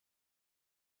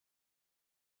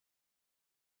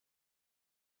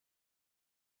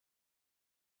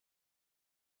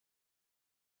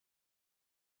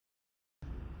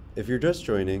If you're just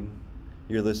joining,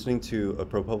 you're listening to a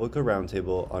ProPublica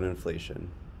Roundtable on inflation.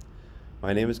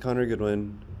 My name is Connor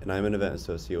Goodwin, and I'm an event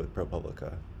associate with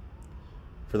ProPublica.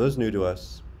 For those new to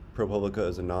us, ProPublica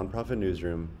is a nonprofit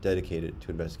newsroom dedicated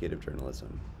to investigative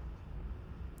journalism.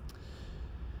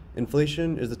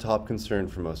 Inflation is the top concern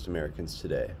for most Americans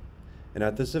today, and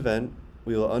at this event,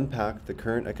 we will unpack the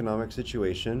current economic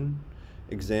situation,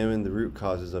 examine the root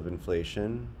causes of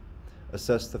inflation,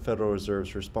 assess the Federal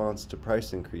Reserve's response to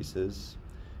price increases,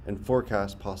 and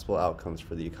forecast possible outcomes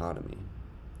for the economy.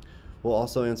 We'll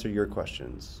also answer your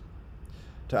questions.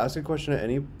 To ask a question at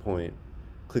any point,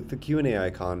 click the Q&A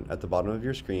icon at the bottom of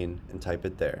your screen and type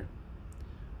it there.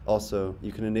 Also,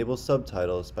 you can enable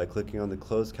subtitles by clicking on the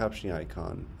closed captioning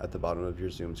icon at the bottom of your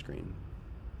Zoom screen.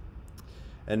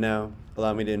 And now,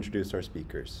 allow me to introduce our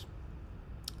speakers.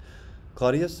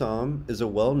 Claudia Sahm is a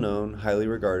well-known, highly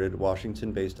regarded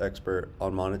Washington-based expert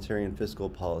on monetary and fiscal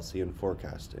policy and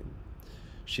forecasting.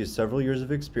 She has several years of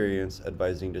experience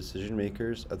advising decision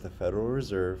makers at the Federal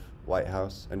Reserve, White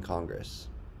House, and Congress.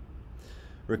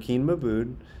 Rakeen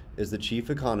Mahbood is the chief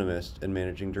economist and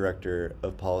managing director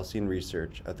of policy and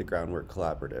research at the Groundwork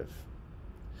Collaborative.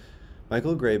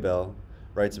 Michael Grabell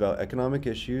writes about economic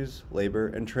issues, labor,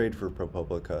 and trade for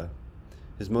ProPublica.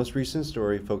 His most recent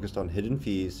story focused on hidden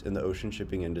fees in the ocean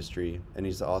shipping industry, and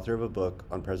he's the author of a book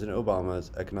on President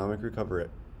Obama's economic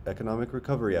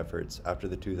recovery efforts after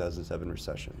the 2007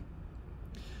 recession.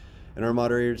 And our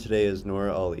moderator today is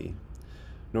Nora Ali.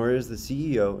 Nora is the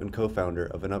CEO and co-founder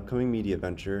of an upcoming media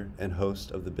venture and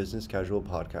host of the Business Casual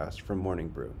podcast from Morning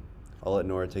Brew. I'll let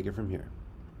Nora take it from here.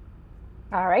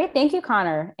 All right. Thank you,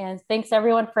 Connor. And thanks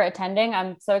everyone for attending.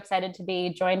 I'm so excited to be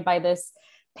joined by this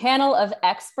panel of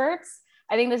experts.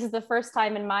 I think this is the first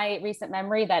time in my recent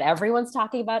memory that everyone's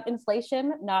talking about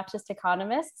inflation, not just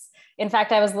economists. In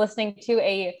fact, I was listening to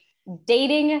a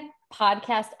dating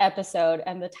podcast episode,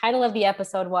 and the title of the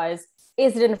episode was,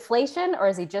 "Is it inflation or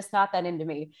is he just not that into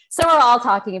me?" So we're all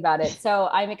talking about it. So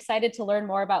I'm excited to learn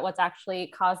more about what's actually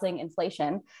causing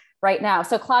inflation right now.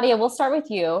 So Claudia, we'll start with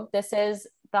you. This is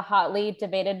the hotly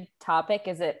debated topic.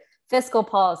 Is it fiscal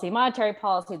policy, monetary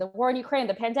policy, the war in Ukraine,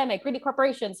 the pandemic, greedy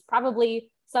corporations, probably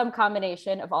some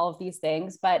combination of all of these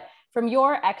things. But from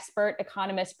your expert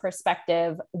economist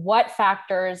perspective, what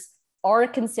factors are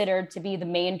considered to be the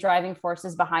main driving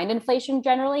forces behind inflation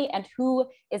generally, and who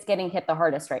is getting hit the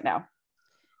hardest right now?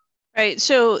 Right.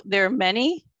 So there are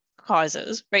many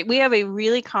causes, right? We have a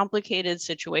really complicated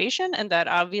situation, and that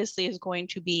obviously is going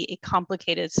to be a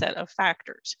complicated set of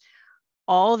factors.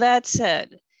 All that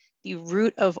said, the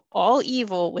root of all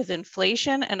evil with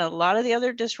inflation and a lot of the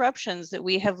other disruptions that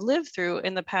we have lived through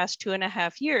in the past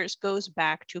 2.5 years goes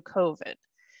back to COVID,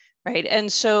 right?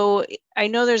 And so I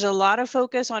know there's a lot of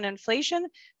focus on inflation,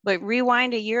 but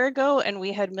rewind a year ago and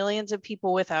we had millions of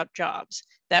people without jobs.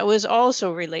 That was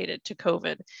also related to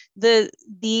COVID.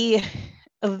 The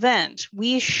event,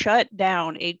 we shut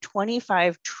down a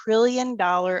 $25 trillion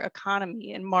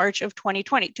economy in March of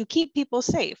 2020 to keep people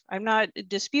safe. I'm not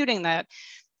disputing that.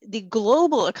 The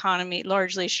global economy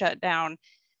largely shut down.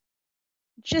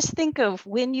 Just think of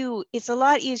it's a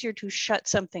lot easier to shut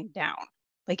something down,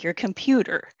 like your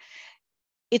computer.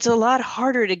 It's a lot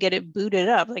harder to get it booted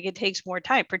up. Like it takes more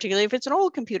time, particularly if it's an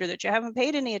old computer that you haven't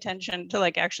paid any attention to,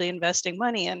 like actually investing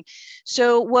money in.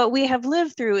 So what we have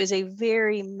lived through is a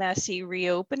very messy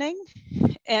reopening.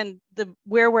 And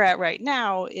where we're at right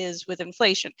now is with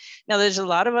inflation. Now there's a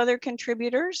lot of other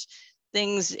contributors,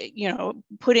 things,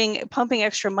 pumping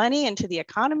extra money into the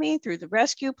economy through the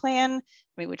rescue plan,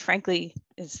 which frankly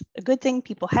is a good thing.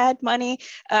 People had money,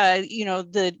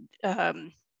 the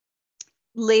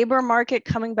labor market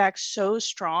coming back so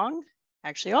strong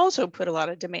actually also put a lot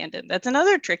of demand in. That's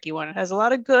another tricky one. It has a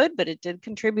lot of good, but it did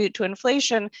contribute to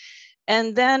inflation.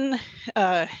 And then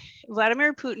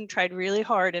Vladimir Putin tried really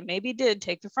hard and maybe did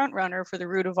take the front runner for the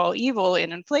root of all evil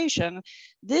in inflation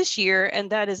this year. And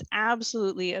that is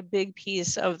absolutely a big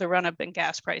piece of the run up in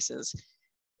gas prices.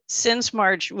 Since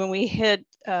March, when we hit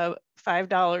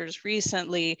 $5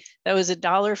 recently, that was a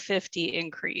 $1.50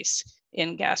 increase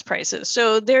in gas prices.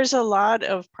 So there's a lot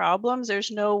of problems.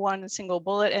 There's no one single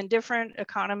bullet, and different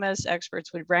economists,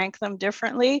 experts would rank them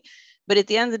differently. But at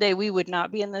the end of the day, we would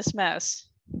not be in this mess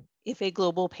if a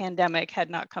global pandemic had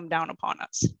not come down upon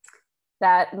us.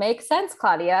 That makes sense,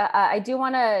 Claudia. I do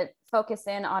want to focus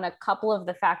in on a couple of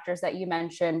the factors that you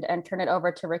mentioned and turn it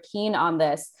over to Rakeen on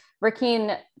this.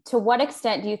 Rakeen, to what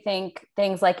extent do you think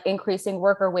things like increasing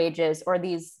worker wages or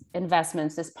these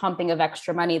investments, this pumping of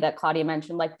extra money that Claudia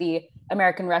mentioned, like the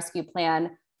American Rescue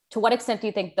Plan, to what extent do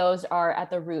you think those are at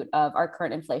the root of our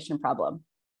current inflation problem?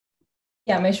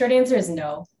 Yeah, my short answer is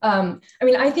no. I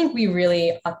mean, I think we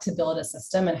really ought to build a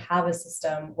system and have a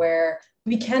system where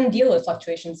we can deal with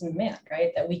fluctuations in demand,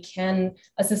 right? That we can,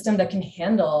 a system that can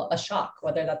handle a shock,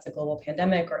 whether that's a global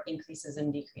pandemic or increases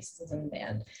and decreases in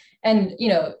demand. And, you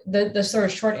know, the sort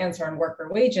of short answer on worker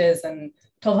wages and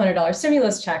 $1,200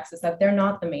 stimulus checks is that they're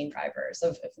not the main drivers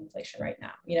of inflation right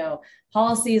now. You know,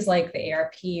 policies like the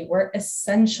ARP were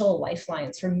essential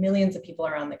lifelines for millions of people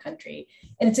around the country.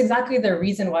 And it's exactly the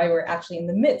reason why we're actually in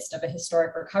the midst of a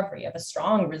historic recovery, of a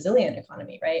strong, resilient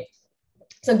economy, right?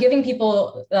 So giving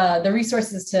people the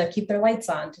resources to keep their lights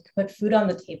on, to put food on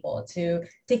the table, to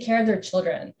take care of their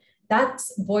children,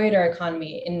 that's buoyed our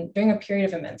economy during a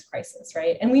period of immense crisis,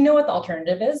 right? And we know what the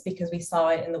alternative is because we saw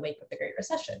it in the wake of the Great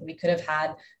Recession. We could have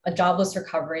had a jobless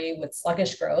recovery with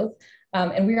sluggish growth,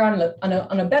 and we are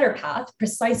on a better path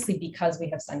precisely because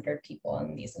we have centered people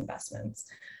in these investments.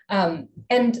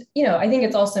 And, you know, I think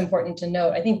it's also important to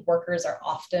note, I think workers are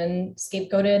often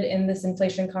scapegoated in this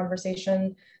inflation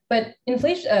conversation, but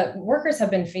workers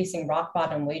have been facing rock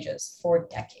bottom wages for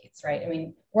decades, right? I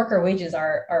mean, worker wages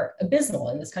are abysmal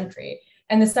in this country,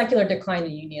 and the secular decline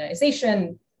in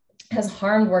unionization has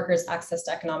harmed workers' access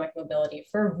to economic mobility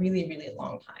for a really, really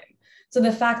long time. So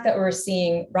the fact that we're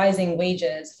seeing rising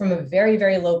wages from a very,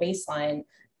 very low baseline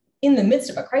in the midst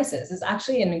of a crisis is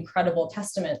actually an incredible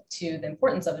testament to the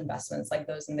importance of investments like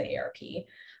those in the ARP.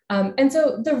 And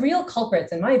so the real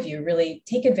culprits, in my view, really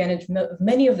take advantage of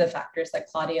many of the factors that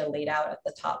Claudia laid out at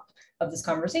the top of this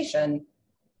conversation.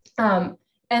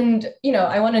 And, you know,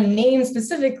 I want to name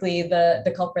specifically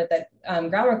the culprit that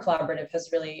Grammar Collaborative has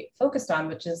really focused on,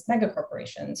 which is mega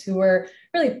corporations, who were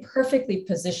really perfectly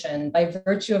positioned by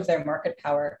virtue of their market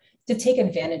power to take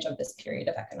advantage of this period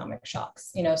of economic shocks.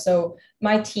 You know, so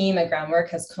my team at Groundwork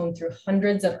has combed through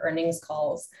hundreds of earnings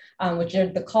calls, which are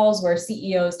the calls where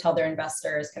CEOs tell their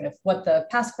investors kind of what the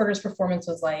past quarter's performance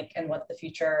was like and what the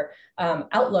future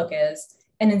outlook is.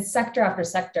 And in sector after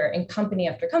sector, in company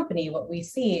after company, what we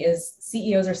see is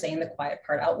CEOs are saying the quiet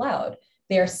part out loud.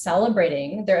 They are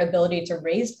celebrating their ability to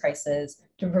raise prices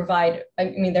to provide, I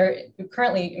mean, they're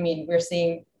currently, I mean, we're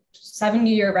seeing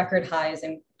 70-year record highs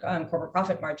in corporate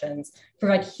profit margins,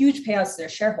 provide huge payouts to their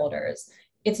shareholders.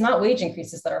 It's not wage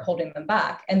increases that are holding them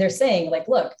back. And they're saying, like,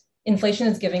 look, inflation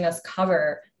is giving us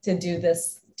cover to do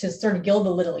this, to sort of gild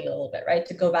the lily a little bit, right?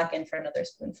 To go back in for another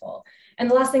spoonful. And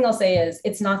the last thing I'll say is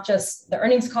it's not just the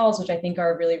earnings calls, which I think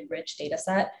are a really rich data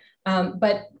set,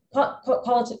 but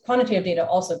quantitative data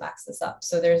also backs this up.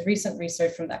 So there's recent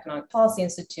research from the Economic Policy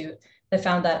Institute that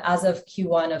found that as of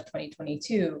Q1 of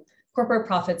 2022, corporate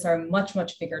profits are a much,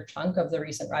 much bigger chunk of the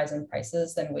recent rise in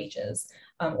prices than wages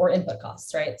or input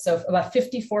costs, right? So about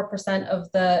 54% of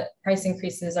the price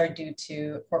increases are due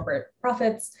to corporate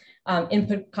profits.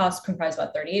 Input costs comprise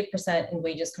about 38% and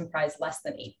wages comprise less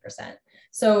than 8%.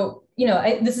 So, you know,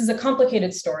 this is a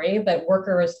complicated story, but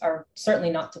workers are certainly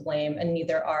not to blame, and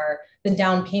neither are the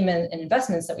down payment and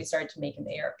investments that we started to make in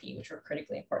the ARP, which were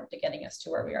critically important to getting us to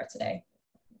where we are today.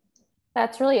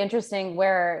 That's really interesting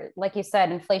where, like you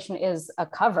said, inflation is a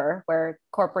cover where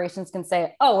corporations can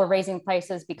say, oh, we're raising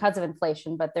prices because of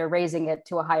inflation, but they're raising it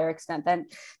to a higher extent than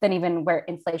even where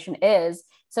inflation is.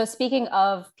 So speaking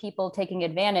of people taking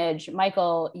advantage,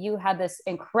 Michael, you had this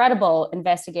incredible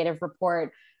investigative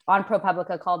report on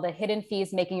ProPublica called The Hidden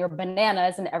Fees Making Your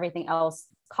Bananas and Everything Else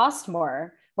Cost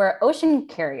More, where ocean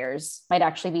carriers might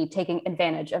actually be taking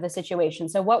advantage of the situation.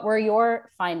 So what were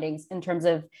your findings in terms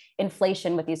of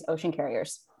inflation with these ocean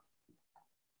carriers?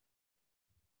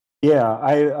 Yeah,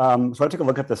 so I took a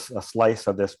look at a slice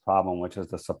of this problem, which is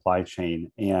the supply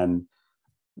chain. And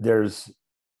there's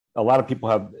a lot of people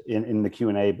have in the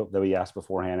Q&A that we asked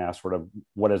beforehand, asked sort of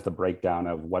what is the breakdown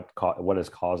of what is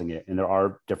causing it. And there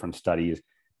are different studies.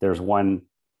 There's one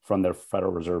from the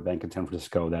Federal Reserve Bank in San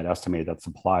Francisco that estimated that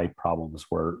supply problems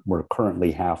were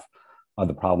currently half of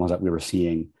the problems that we were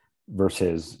seeing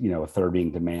versus, you know, a third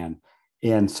being demand.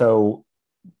 And so,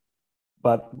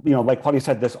 but, you know, like Claudia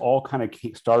said, this all kind of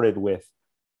started with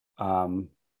COVID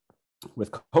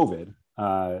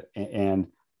and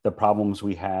the problems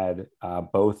we had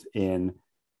both in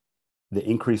the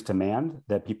increased demand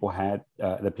that people had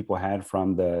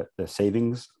from the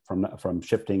savings from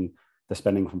shifting the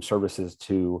spending from services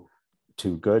to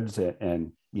goods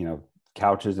and, you know,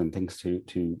 couches and things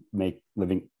to make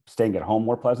staying at home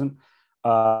more pleasant.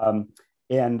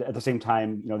 And at the same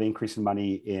time, you know, the increase in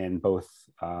money in both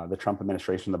the Trump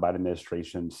administration, the Biden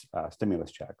administration's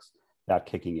stimulus checks, that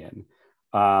kicking in.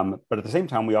 But at the same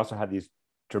time, we also had these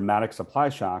dramatic supply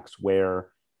shocks where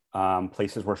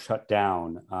places were shut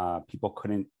down. People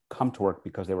couldn't come to work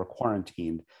because they were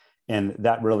quarantined. And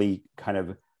that really kind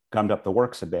of gummed up the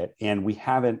works a bit. And we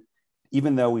haven't,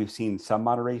 even though we've seen some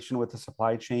moderation with the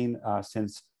supply chain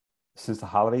since the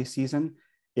holiday season,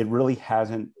 it really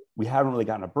hasn't. We haven't really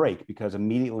gotten a break, because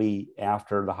immediately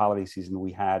after the holiday season,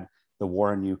 we had the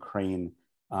war in Ukraine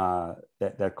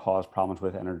that caused problems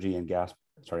with energy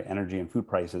and food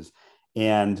prices,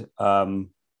 and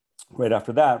right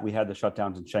after that, we had the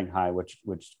shutdowns in Shanghai, which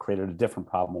created a different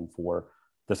problem for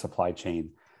the supply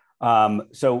chain.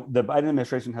 So the Biden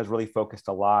administration has really focused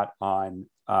a lot on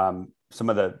some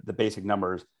of the basic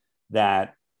numbers,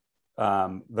 that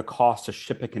the cost to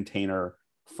ship a container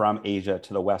from Asia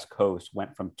to the West Coast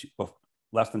went from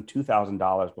less than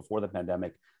 $2,000 before the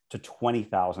pandemic to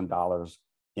 $20,000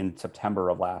 in September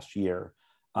of last year.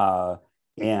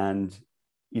 And,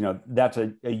 that's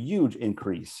a huge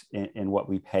increase in what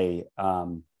we pay,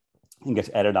 and gets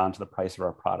added onto the price of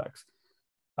our products.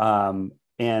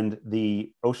 And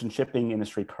the ocean shipping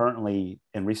industry currently,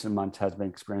 in recent months, has been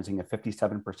experiencing a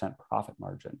 57% profit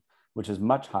margin, which is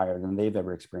much higher than they've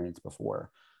ever experienced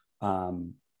before.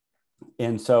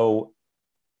 And so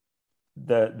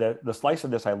the slice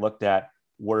of this I looked at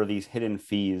were these hidden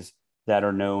fees that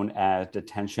are known as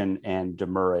detention and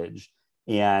demurrage.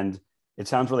 And it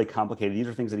sounds really complicated. These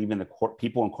are things that even the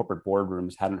people in corporate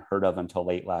boardrooms hadn't heard of until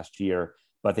late last year,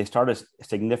 but they started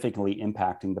significantly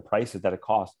impacting the prices that it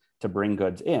costs to bring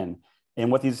goods in.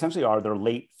 And what these essentially are, they're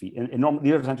late fees.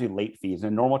 These are essentially late fees.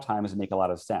 In normal times, it make a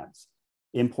lot of sense.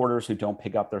 Importers who don't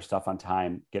pick up their stuff on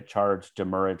time get charged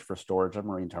demurrage for storage at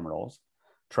marine terminals.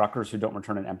 Truckers who don't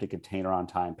return an empty container on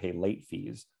time pay late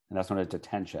fees, and that's known as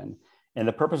detention. And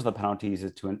the purpose of the penalties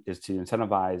is to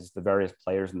incentivize the various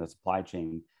players in the supply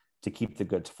chain to keep the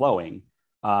goods flowing.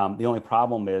 The only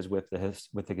problem is with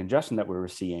the congestion that we were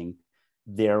seeing,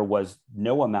 there was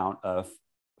no amount of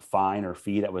fine or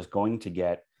fee that was going to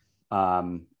get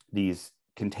these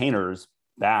containers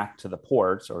back to the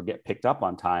ports or get picked up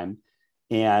on time.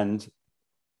 And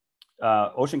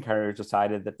ocean carriers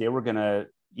decided that they were going to,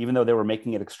 even though they were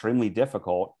making it extremely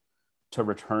difficult to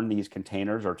return these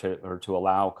containers or to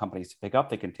allow companies to pick up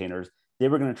the containers, they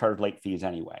were going to charge late fees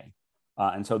anyway.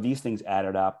 And so these things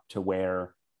added up to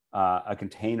where a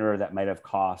container that might have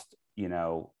cost,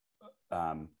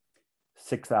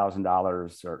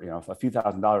 $6,000 or a few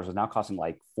 $1,000s is now costing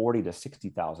like $40,000 to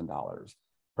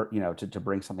 $60,000 to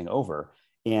bring something over.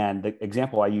 And the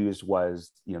example I used was,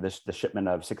 the shipment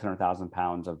of 600,000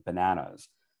 pounds of bananas,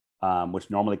 which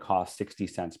normally costs 60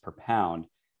 cents per pound.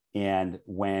 And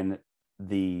when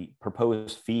the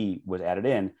proposed fee was added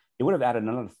in, it would have added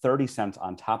another 30 cents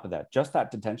on top of that, just that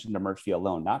detention demurrage fee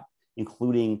alone, not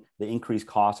including the increased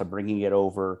cost of bringing it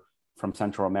over from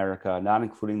Central America, not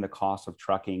including the cost of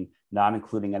trucking, not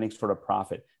including any sort of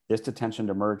profit. This detention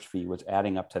demurrage fee was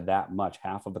adding up to that much,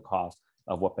 half of the cost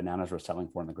of what bananas were selling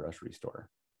for in the grocery store.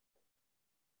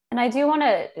 And I do want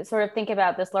to sort of think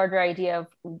about this larger idea of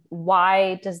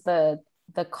why does the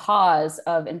cause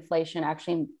of inflation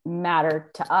actually matter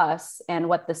to us and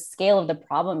what the scale of the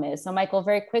problem is. So Michael,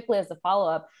 very quickly as a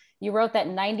follow-up, you wrote that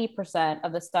 90%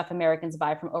 of the stuff Americans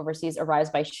buy from overseas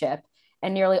arrives by ship,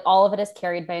 and nearly all of it is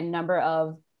carried by a number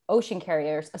of ocean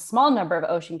carriers, a small number of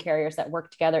ocean carriers that work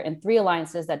together in 3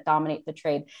 alliances that dominate the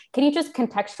trade. Can you just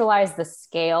contextualize the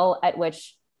scale at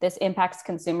which this impacts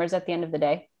consumers at the end of the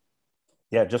day?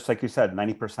 Yeah, just like you said,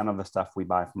 90% of the stuff we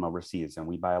buy from overseas, and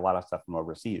we buy a lot of stuff from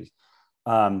overseas.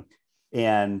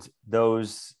 And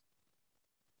those,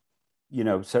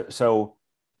 so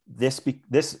this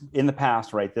in the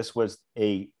past, right, this was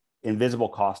a invisible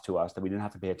cost to us that we didn't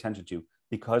have to pay attention to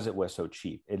because it was so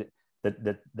cheap.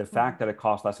 The fact that it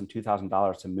cost less than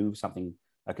 $2,000 to move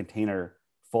a container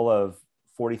full of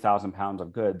 40,000 pounds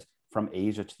of goods from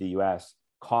Asia to the US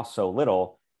costs so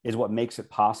little is what makes it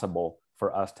possible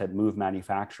for us to move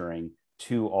manufacturing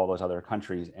to all those other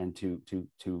countries and to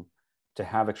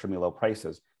have extremely low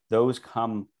prices. Those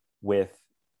come with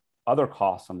other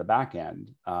costs on the back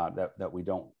end that we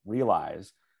don't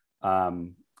realize.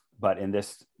 But in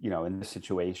this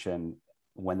situation,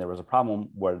 when there was a problem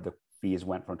where the fees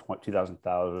went from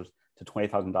 $2,000 to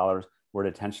 $20,000, where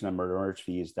detention and demurrage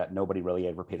fees that nobody really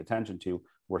ever paid attention to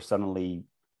were suddenly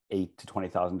 $8,000 to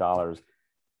 $20,000,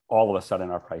 all of a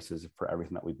sudden our prices for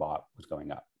everything that we bought was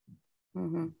going up.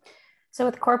 Mm-hmm. So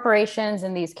with corporations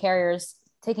and these carriers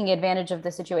taking advantage of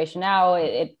the situation now,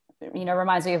 it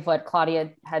reminds me of what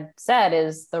Claudia had said,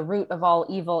 is the root of all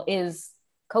evil is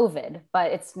COVID,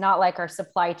 but it's not like our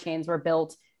supply chains were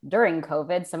built during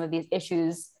COVID. Some of these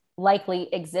issues likely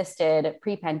existed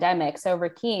pre-pandemic. So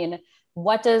Rakeen,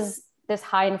 what does this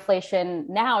high inflation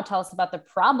now tell us about the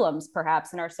problems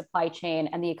perhaps in our supply chain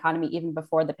and the economy even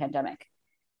before the pandemic?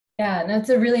 Yeah, and that's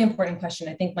a really important question.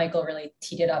 I think Michael really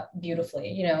teed it up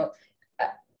beautifully.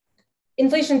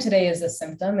 inflation today is a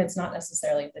symptom. It's not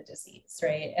necessarily the disease,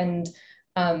 right? And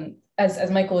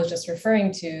as Michael was just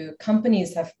referring to,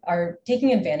 companies are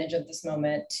taking advantage of this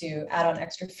moment to add on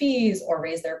extra fees or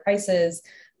raise their prices.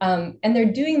 And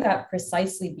they're doing that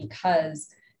precisely because,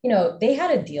 they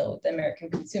had a deal with the American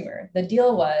consumer. The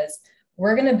deal was,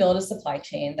 we're going to build a supply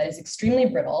chain that is extremely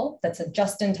brittle, that's a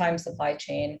just-in-time supply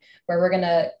chain, where we're going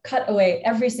to cut away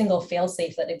every single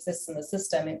fail-safe that exists in the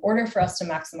system in order for us to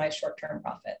maximize short-term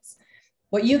profits.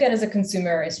 What you get as a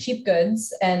consumer is cheap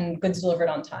goods and goods delivered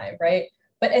on time, right?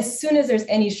 But as soon as there's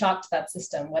any shock to that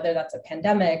system, whether that's a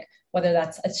pandemic, whether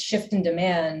that's a shift in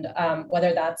demand,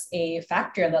 whether that's a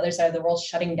factory on the other side of the world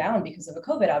shutting down because of a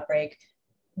COVID outbreak,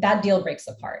 that deal breaks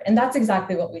apart. And that's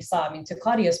exactly what we saw. I mean, to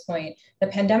Claudia's point, the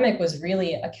pandemic was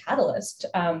really a catalyst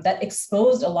that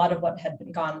exposed a lot of what had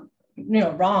been gone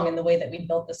wrong in the way that we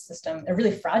built this system, a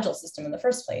really fragile system in the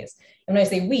first place. And when I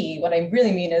say we, what I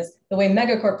really mean is the way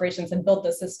mega corporations had built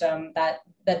the system that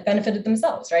benefited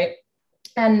themselves, right?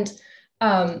 And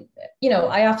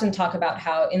I often talk about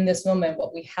how in this moment,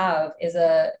 what we have is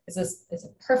a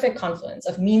perfect confluence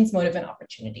of means, motive, and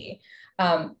opportunity.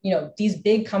 These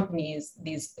big companies,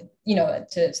 to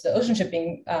the ocean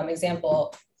shipping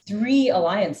example, 3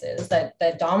 alliances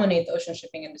that dominate the ocean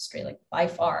shipping industry, like by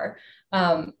far,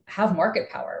 have market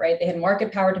power, right? They had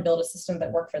market power to build a system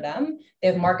that worked for them. They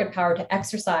have market power to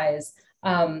exercise,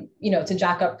 to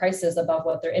jack up prices above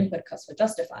what their input costs would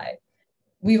justify.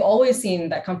 We've always seen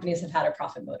that companies have had a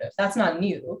profit motive. That's not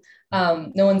new.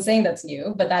 No one's saying that's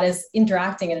new, but that is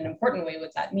interacting in an important way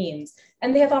with that means.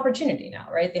 And they have opportunity now,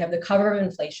 right? They have the cover of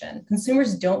inflation.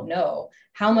 Consumers don't know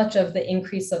how much of the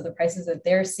increase of the prices that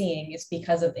they're seeing is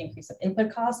because of the increase of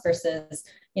input costs versus,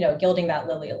 gilding that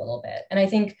lily a little bit. And I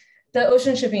think the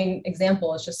ocean shipping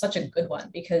example is just such a good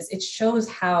one because it shows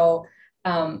how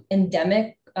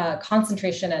endemic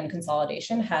concentration and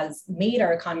consolidation has made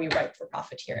our economy ripe for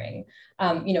profiteering.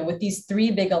 With these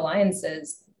 3 big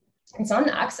alliances, it's not an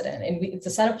accident. And it's a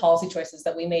set of policy choices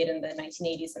that we made in the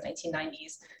 1980s and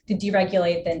 1990s to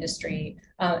deregulate the industry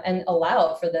and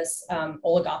allow for this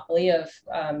oligopoly of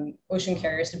ocean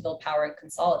carriers to build power and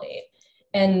consolidate.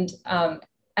 And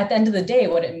at the end of the day,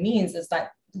 what it means is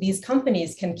that these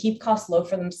companies can keep costs low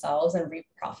for themselves and reap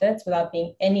profits without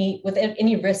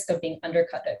any risk of being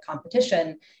undercut at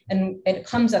competition. And it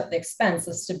comes at the expense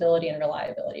of stability and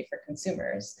reliability for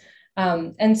consumers.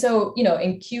 And so,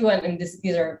 in Q1, and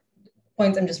these are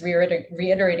points I'm just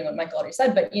reiterating what Michael already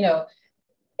said, but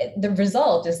the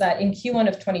result is that in Q1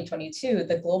 of 2022,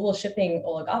 the global shipping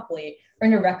oligopoly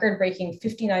earned a record-breaking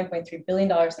 $59.3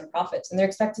 billion in profits, and they're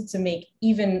expected to make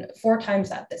even 4 times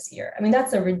that this year. I mean,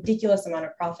 that's a ridiculous amount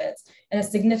of profits, and a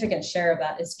significant share of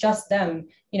that is just them,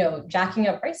 jacking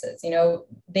up prices.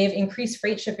 They've increased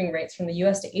freight shipping rates from the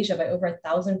US to Asia by over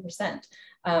 1,000%.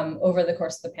 Over the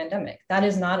course of the pandemic. That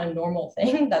is not a normal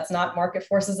thing. That's not market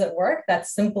forces at work.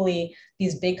 That's simply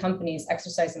these big companies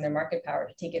exercising their market power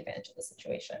to take advantage of the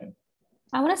situation.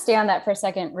 I want to stay on that for a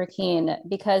second, Rakeen,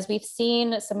 because we've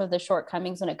seen some of the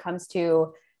shortcomings when it comes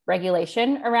to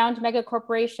regulation around mega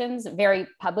corporations. Very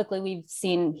publicly, we've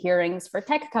seen hearings for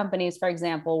tech companies, for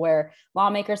example, where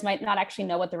lawmakers might not actually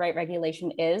know what the right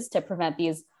regulation is to prevent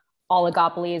these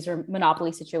oligopolies or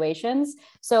monopoly situations.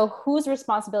 So whose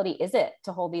responsibility is it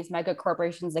to hold these mega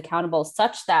corporations accountable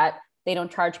such that they don't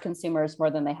charge consumers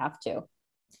more than they have to?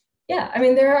 Yeah, I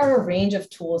mean, there are a range of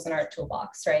tools in our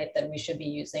toolbox, right, that we should be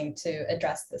using to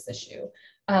address this issue.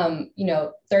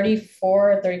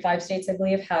 34, 35 states, I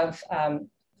believe, have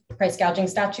price gouging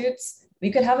statutes.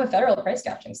 We could have a federal price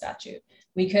gouging statute.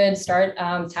 We could start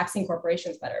taxing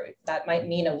corporations better. That might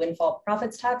mean a windfall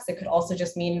profits tax. It could also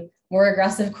just mean more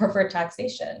aggressive corporate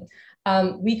taxation.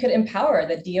 We could empower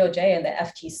the DOJ and the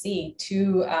FTC,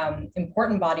 2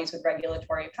 important bodies with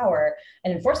regulatory power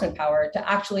and enforcement power, to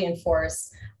actually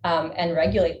enforce and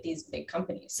regulate these big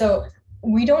companies. So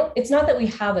it's not that we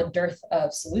have a dearth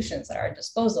of solutions at our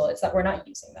disposal, it's that we're not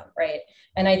using them, right?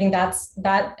 And I think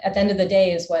that at the end of the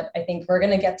day is what I think we're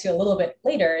going to get to a little bit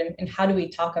later. And how do we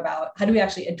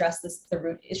actually address the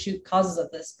root issue causes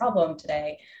of this problem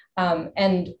today?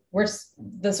 And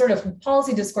the sort of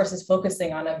policy discourse is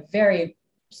focusing on a very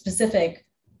specific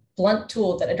blunt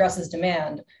tool that addresses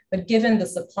demand, but given the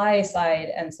supply side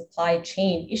and supply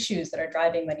chain issues that are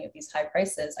driving many of these high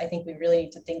prices, I think we really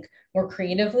need to think more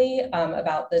creatively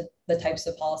about the types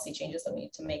of policy changes that we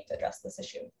need to make to address this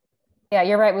issue. Yeah,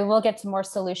 you're right. We will get to more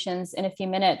solutions in a few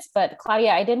minutes. But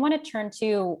Claudia, I did want to turn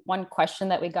to one question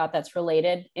that we got that's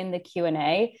related in the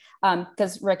Q&A,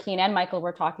 because Rakeen and Michael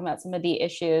were talking about some of the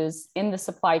issues in the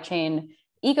supply chain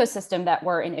ecosystem that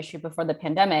were an issue before the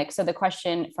pandemic. So the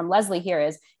question from Leslie here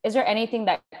is there anything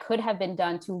that could have been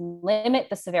done to limit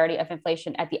the severity of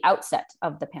inflation at the outset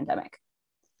of the pandemic?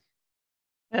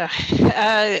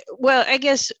 Well, I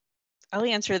guess I'll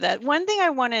answer that. One thing I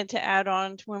wanted to add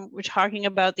on to when we're talking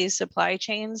about these supply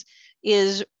chains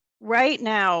is right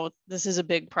now, this is a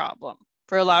big problem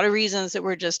for a lot of reasons that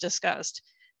were just discussed.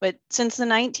 But since the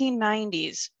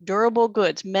 1990s, durable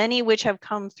goods, many which have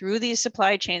come through these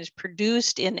supply chains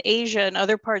produced in Asia and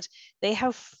other parts, they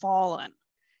have fallen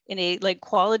in a like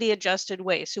quality adjusted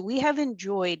way. So we have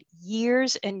enjoyed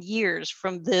years and years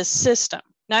from this system.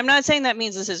 Now, I'm not saying that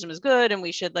means the system is good and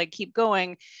we should like keep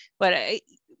going, but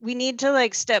we need to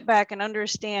like step back and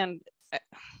understand.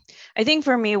 I think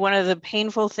for me, one of the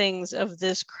painful things of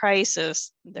this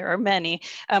crisis, there are many,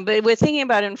 but with thinking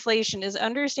about inflation is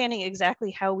understanding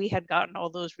exactly how we had gotten all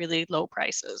those really low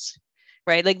prices,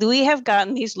 right? Like we have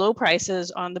gotten these low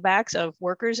prices on the backs of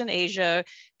workers in Asia,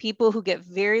 people who get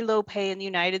very low pay in the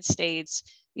United States,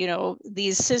 you know,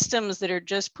 these systems that are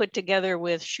just put together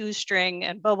with shoestring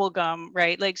and bubble gum,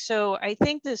 right? Like, so I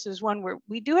think this is one where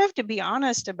we do have to be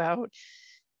honest about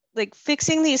like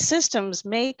fixing these systems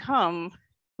may come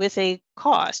with a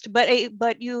cost, but a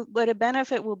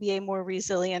benefit will be a more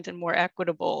resilient and more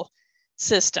equitable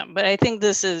system. But I think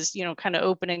this is, you know, kind of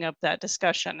opening up that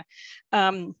discussion.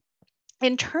 In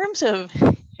terms of,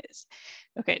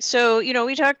 okay, so, you know,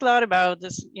 we talked a lot about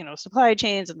this, you know, supply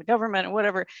chains and the government and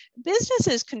whatever.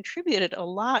 Businesses contributed a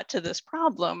lot to this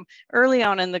problem early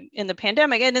on in the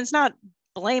pandemic, and it's not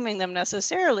blaming them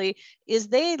necessarily, is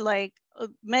they, like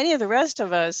many of the rest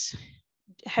of us,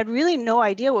 had really no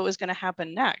idea what was going to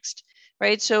happen next,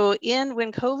 right? So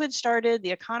when COVID started, the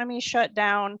economy shut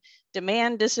down,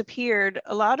 demand disappeared.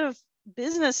 A lot of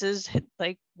businesses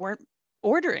like weren't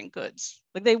ordering goods.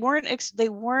 Like they weren't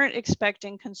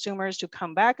expecting consumers to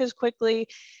come back as quickly.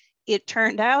 It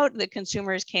turned out that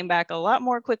consumers came back a lot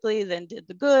more quickly than did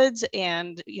the goods,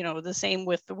 and you know, the same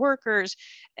with the workers.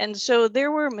 And so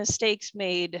there were mistakes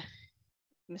made.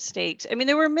 I mean,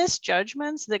 there were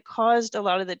misjudgments that caused a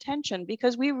lot of the tension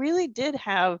because we really did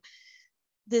have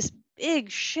this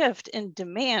big shift in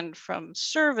demand from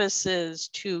services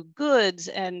to goods,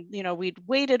 and you know, we'd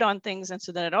waited on things, and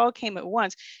so then it all came at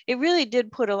once. It really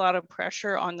did put a lot of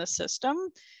pressure on the system,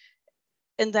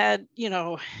 and that, you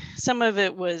know, some of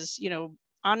it was, you know,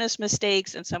 honest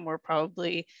mistakes, and some were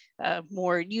probably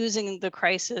more using the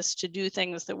crisis to do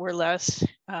things that were less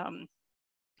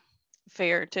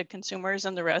fair to consumers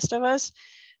and the rest of us.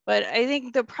 But I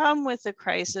think the problem with the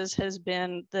crisis has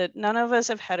been that none of us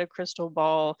have had a crystal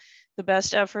ball. The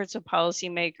best efforts of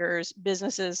policymakers,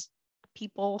 businesses,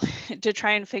 people to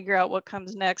try and figure out what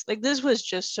comes next. Like this was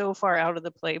just so far out of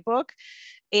the playbook.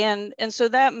 And so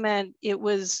that meant it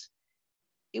was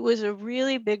a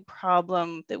really big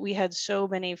problem that we had so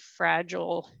many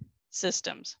fragile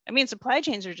systems. I mean, supply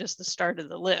chains are just the start of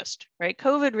the list, right?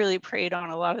 COVID really preyed on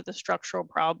a lot of the structural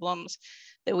problems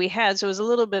that we had. So it was a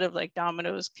little bit of like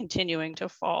dominoes continuing to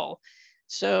fall.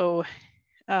 So,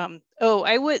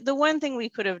 the one thing we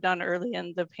could have done early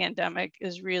in the pandemic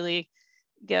is really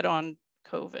get on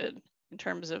COVID in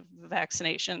terms of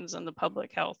vaccinations and the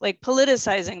public health. Like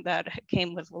politicizing that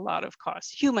came with a lot of costs,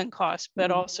 human costs,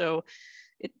 but also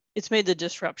it's made the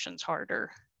disruptions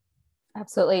harder.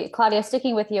 Absolutely. Claudia,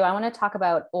 sticking with you, I want to talk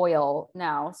about oil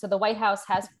now. So the White House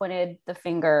has pointed the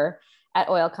finger at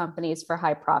oil companies for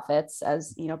high profits,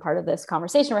 as you know, part of this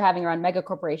conversation we're having around mega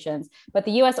corporations. But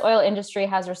the US oil industry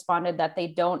has responded that they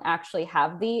don't actually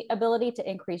have the ability to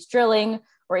increase drilling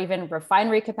or even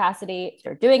refinery capacity.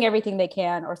 They're doing everything they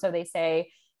can, or so they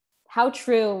say. How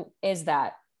true is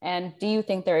that? And do you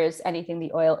think there is anything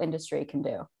the oil industry can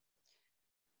do?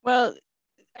 Well,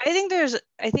 I think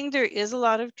there is a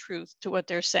lot of truth to what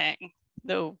they're saying,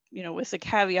 though, you know, with the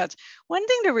caveats. One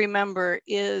thing to remember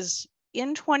is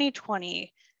in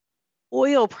 2020,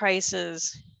 oil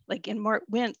prices like in March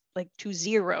went like to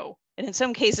zero. And in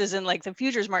some cases in like the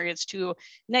futures markets to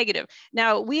negative.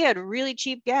 Now we had really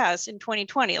cheap gas in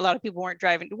 2020. A lot of people weren't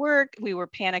driving to work. We were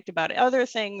panicked about other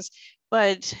things,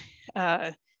 but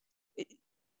the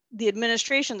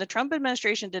Trump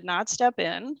administration did not step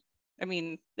in. I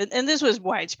mean, and this was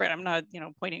widespread. I'm not, you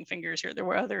know, pointing fingers here. There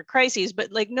were other crises,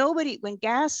 but like when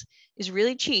gas is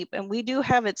really cheap, and we do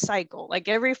have its cycle, like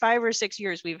every 5 or 6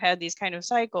 years, we've had these kind of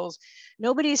cycles.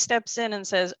 Nobody steps in and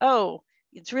says, oh,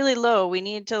 it's really low. We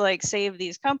need to like save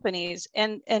these companies.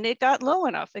 And it got low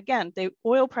enough. Again, the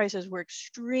oil prices were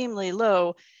extremely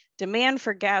low. Demand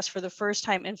for gas for the first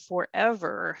time in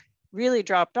forever really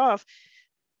dropped off.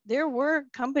 There were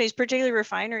companies, particularly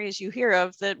refineries you hear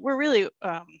of, that were really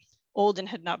old and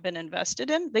had not been invested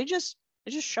in. They just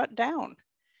shut down.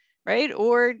 right?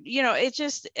 Or, you know, it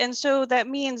just, and so that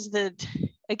means that,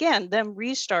 again, them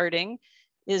restarting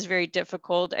is very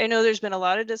difficult. I know there's been a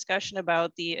lot of discussion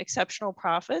about the exceptional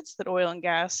profits that oil and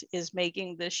gas is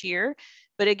making this year.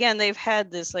 But again, they've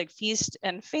had this like feast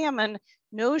and famine,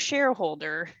 no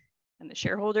shareholder, and the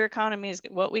shareholder economy is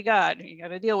what we got. You got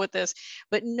to deal with this.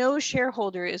 But no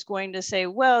shareholder is going to say,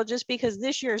 well, just because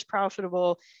this year is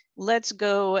profitable, let's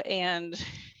go and,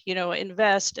 you know,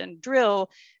 invest and drill,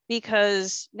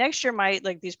 because next year might,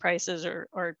 like, these prices are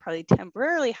probably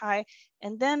temporarily high.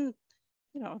 And then,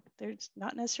 you know, there's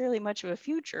not necessarily much of a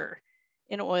future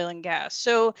in oil and gas.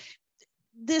 So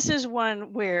this is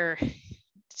one where,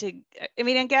 I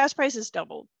mean, and gas prices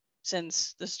doubled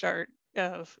since the start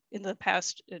of, in the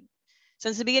past,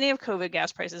 since the beginning of COVID,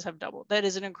 gas prices have doubled. That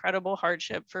is an incredible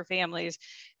hardship for families.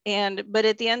 But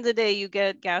at the end of the day, you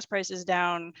get gas prices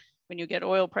down when you get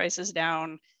oil prices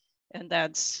down, and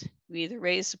that's, you either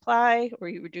raise supply or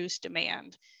you reduce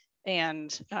demand.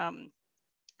 And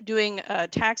doing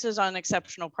taxes on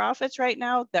exceptional profits right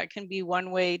now, that can be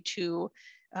one way to,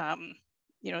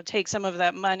 you know, take some of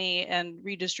that money and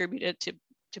redistribute it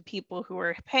to people who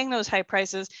are paying those high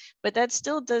prices. But that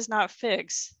still does not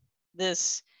fix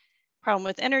this problem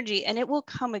with energy, and it will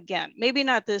come again. Maybe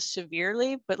not this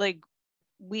severely, but like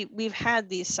we've had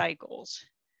these cycles.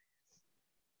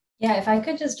 Yeah, if I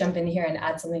could just jump in here and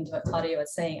add something to what Claudia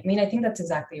was saying. I mean, I think that's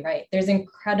exactly right. There's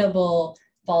incredible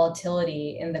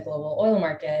volatility in the global oil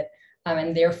market,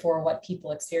 and therefore what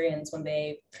people experience when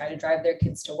they try to drive their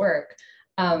kids to work.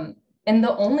 And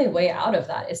the only way out of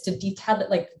that is to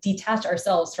detach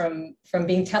ourselves from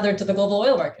being tethered to the global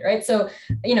oil market, right? So,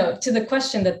 you know, to the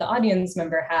question that the audience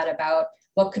member had about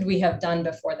what could we have done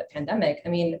before the pandemic? I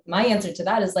mean, my answer to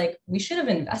that is like, we should have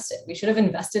invested. We should have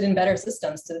invested in better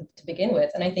systems to begin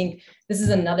with. And I think this is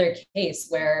another case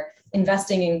where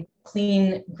investing in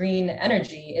clean, green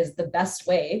energy is the best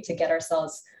way to get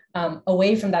ourselves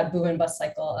away from that boom and bust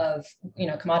cycle of, you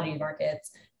know, commodity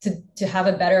markets, to have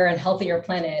a better and healthier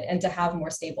planet and to have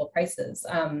more stable prices.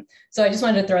 So I just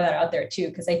wanted to throw that out there too,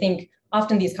 because I think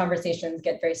often these conversations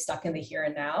get very stuck in the here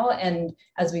and now. And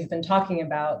as we've been talking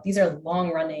about, these are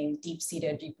long-running,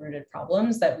 deep-seated, deep-rooted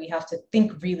problems that we have to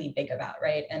think really big about,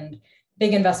 right? And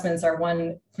big investments are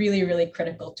one really, really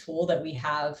critical tool that we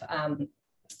have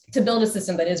to build a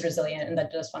system that is resilient and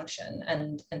that does function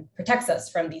and protects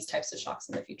us from these types of shocks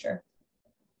in the future.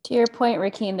 To your point,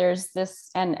 Rakeen, there's this,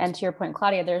 and to your point,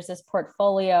 Claudia, there's this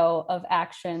portfolio of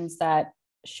actions that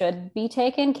should be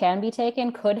taken, can be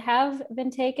taken, could have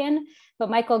been taken. But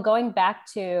Michael, going back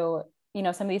to, you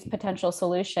know, some of these potential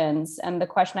solutions and the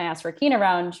question I asked Rakeen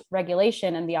around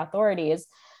regulation and the authorities,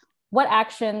 what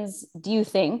actions do you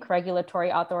think regulatory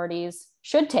authorities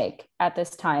should take at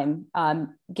this time,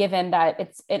 given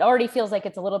that it already feels like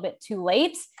it's a little bit too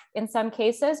late in some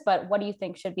cases, but what do you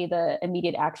think should be the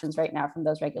immediate actions right now from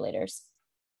those regulators?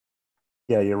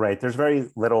 Yeah, you're right. There's very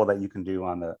little that you can do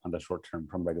on the short term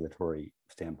from a regulatory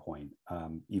standpoint.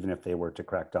 Even if they were to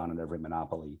crack down on every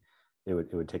monopoly, it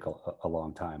would take a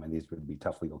long time, and these would be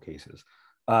tough legal cases.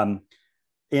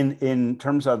 In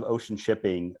terms of ocean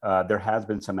shipping, there has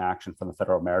been some action from the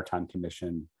Federal Maritime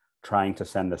Commission trying to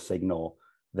send the signal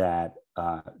that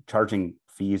charging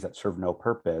fees that serve no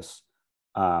purpose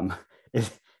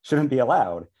shouldn't be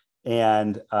allowed.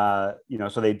 And you know,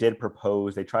 so they tried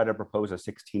to propose a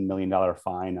 $16 million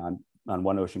fine on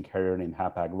one ocean carrier named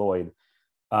Hapag-Lloyd,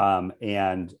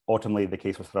 and ultimately the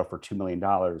case was set up for $2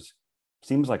 million.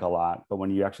 Seems like a lot, but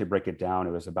when you actually break it down,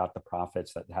 it was about the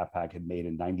profits that Hapag had made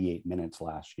in 98 minutes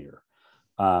last year.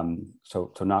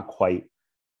 So not quite,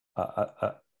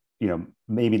 you know,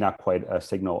 maybe not quite a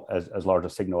signal as large a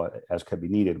signal as could be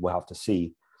needed. We'll have to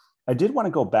see. I did want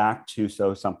to go back to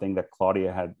something that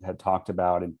Claudia had talked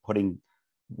about, and putting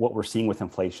what we're seeing with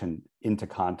inflation into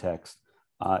context.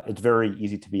 It's very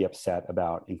easy to be upset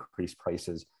about increased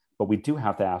prices, but we do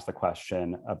have to ask the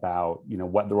question about, you know,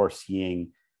 whether we're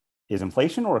seeing is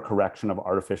inflation or a correction of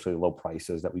artificially low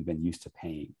prices that we've been used to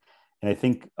paying. And I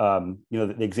think, you know,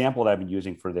 the example that I've been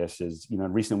using for this is, you know,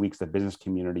 in recent weeks, the business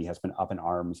community has been up in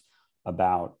arms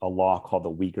about a law called the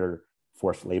Uyghur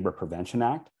Forced Labor Prevention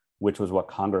Act, which was what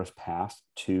Congress passed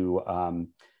to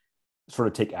sort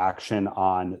of take action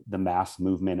on the mass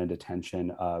movement and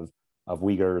detention of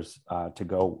Uyghurs to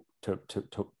go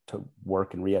to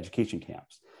work in re-education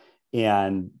camps.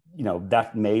 And, you know,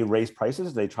 that may raise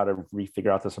prices. They try to refigure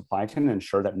out the supply chain and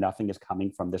ensure that nothing is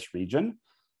coming from this region.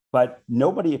 But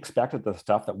nobody expected the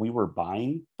stuff that we were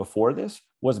buying before this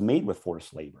was made with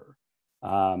forced labor.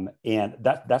 And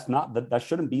that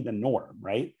shouldn't be the norm,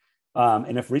 right?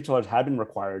 And if retailers had been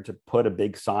required to put a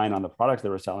big sign on the products they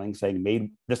were selling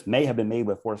saying this may have been made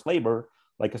with forced labor,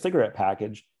 like a cigarette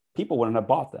package, people wouldn't have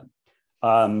bought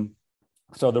them.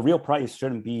 So the real price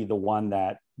shouldn't be the one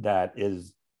that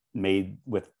is made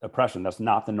with oppression. That's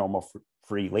not the normal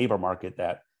free labor market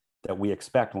that we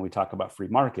expect when we talk about free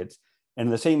markets. And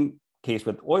in the same case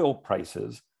with oil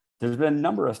prices, there's been a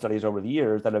number of studies over the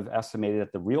years that have estimated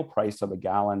that the real price of a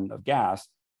gallon of gas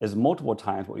is multiple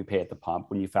times what we pay at the pump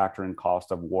when you factor in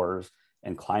cost of wars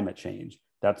and climate change.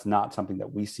 That's not something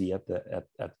that we see at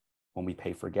when we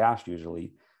pay for gas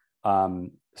usually.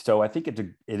 So I think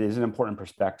it is an important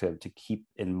perspective to keep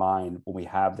in mind when we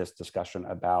have this discussion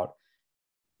about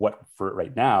what for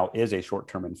right now is a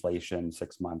short-term inflation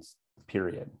 6 months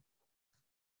period.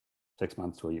 6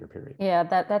 months to a year period. Yeah,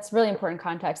 that's really important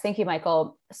context. Thank you,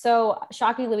 Michael. So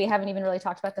shockingly, we haven't even really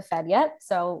talked about the Fed yet.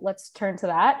 So let's turn to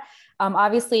that.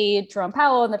 Obviously, Jerome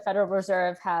Powell and the Federal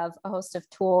Reserve have a host of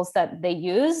tools that they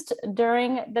used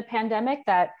during the pandemic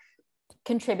that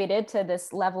contributed to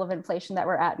this level of inflation that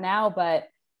we're at now. But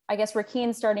I guess,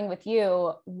 Rakeen, starting with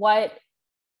you, what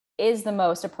is the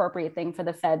most appropriate thing for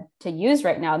the Fed to use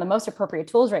right now, the most appropriate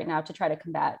tools right now to try to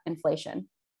combat inflation?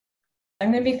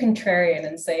 I'm going to be contrarian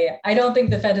and say, I don't think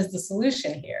the Fed is the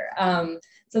solution here.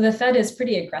 So the Fed is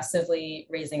pretty aggressively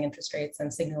raising interest rates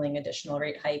and signaling additional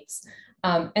rate hikes.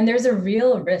 And there's a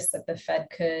real risk that the Fed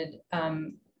could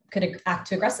act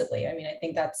too aggressively. I mean, I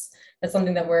think that's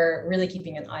something that we're really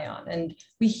keeping an eye on. And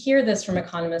we hear this from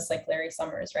economists like Larry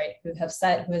Summers, right, who has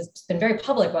been very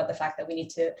public about the fact that we need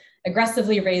to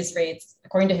aggressively raise rates,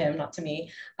 according to him, not to me,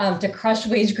 to crush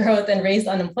wage growth and raise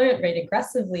the unemployment rate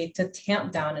aggressively to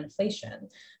tamp down inflation.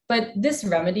 But this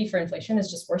remedy for inflation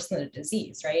is just worse than a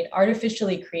disease, right?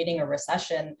 Artificially creating a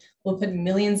recession will put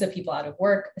millions of people out of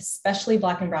work, especially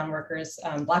Black and brown workers.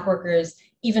 Black workers,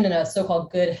 even in a so-called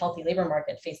good, healthy labor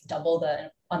market, face double the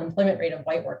unemployment rate of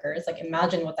white workers. Like,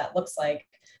 imagine what that looks like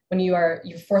when you're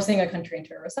forcing a country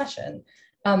into a recession.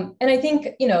 And I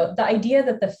think, the idea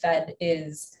that the Fed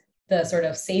is the sort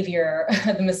of savior,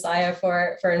 the messiah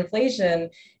for inflation,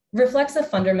 reflects a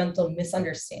fundamental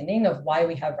misunderstanding of why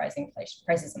we have rising inflation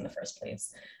prices in the first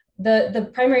place.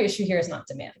 The primary issue here is not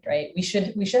demand, right? We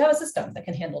should have a system that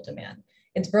can handle demand.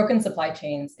 It's broken supply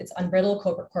chains, it's unbridled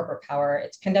corporate power,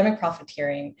 it's pandemic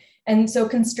profiteering. And so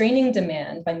constraining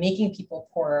demand by making people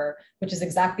poorer, which is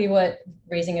exactly what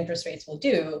raising interest rates will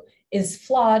do, is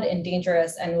flawed and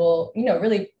dangerous and will,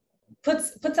 really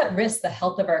puts at risk the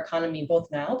health of our economy,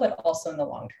 both now, but also in the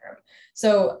long term.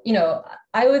 So,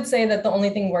 I would say that the only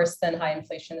thing worse than high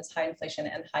inflation is high inflation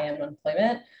and high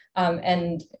unemployment.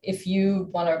 And if you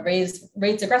want to raise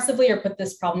rates aggressively or put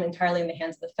this problem entirely in the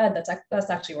hands of the Fed, that's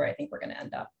actually where I think we're going to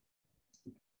end up.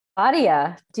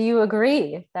 Claudia, do you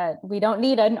agree that we don't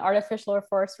need an artificial or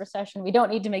forced recession? We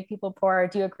don't need to make people poorer.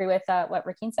 Do you agree with what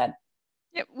Rakeen said?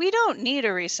 Yeah, we don't need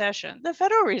a recession. The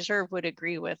Federal Reserve would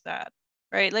agree with that.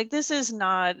 Right? Like,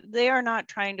 they are not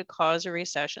trying to cause a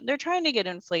recession. They're trying to get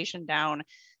inflation down.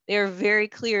 They're very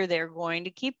clear they're going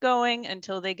to keep going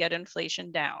until they get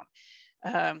inflation down.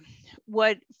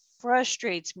 What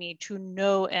frustrates me to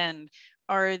no end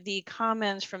are the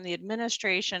comments from the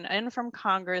administration and from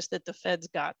Congress that the Fed's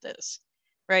got this,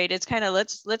 right? It's kind of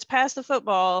let's pass the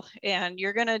football and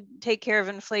you're going to take care of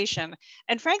inflation.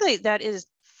 And frankly, that is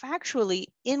factually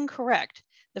incorrect.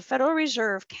 The Federal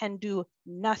Reserve can do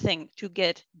nothing to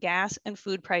get gas and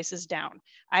food prices down.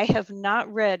 I have not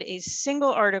read a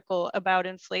single article about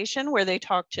inflation where they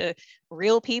talk to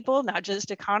real people, not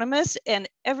just economists, and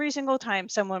every single time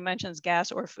someone mentions gas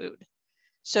or food.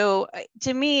 So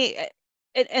to me,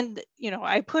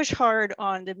 I push hard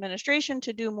on the administration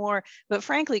to do more, but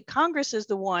frankly, Congress is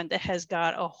the one that has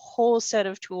got a whole set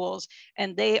of tools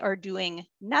and they are doing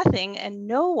nothing, and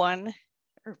no one,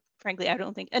 frankly, I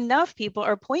don't think enough people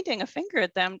are pointing a finger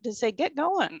at them to say, get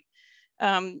going.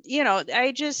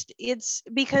 It's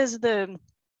because the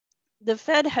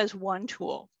Fed has one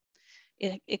tool.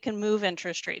 It can move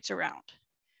interest rates around,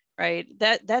 right?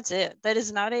 That's it.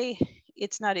 It's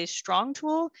not a strong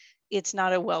tool. It's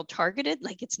not a well-targeted,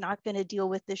 like it's not going to deal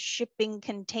with the shipping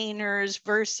containers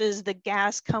versus the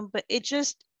gas company.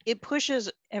 It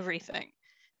pushes everything.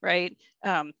 Right?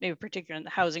 Maybe particularly in the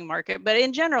housing market, but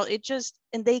in general, it's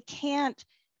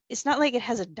not like it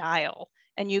has a dial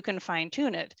and you can fine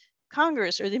tune it.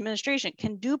 Congress or the administration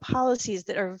can do policies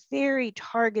that are very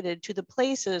targeted to the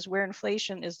places where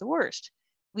inflation is the worst.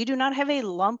 We do not have a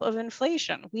lump of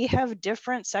inflation. We have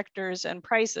different sectors and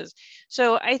prices.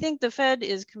 So I think the Fed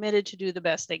is committed to do the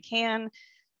best they can.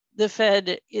 The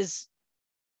Fed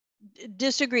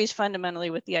disagrees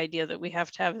fundamentally with the idea that we have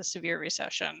to have a severe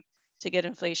recession to get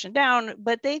inflation down,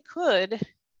 but they could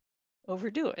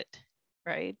overdo it,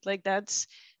 right? Like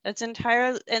That's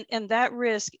entirely, and that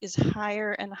risk is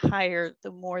higher and higher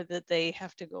the more that they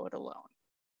have to go it alone.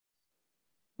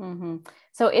 Mm-hmm.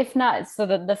 So if not, so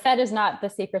the Fed is not the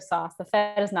secret sauce. The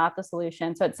Fed is not the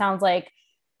solution. So it sounds like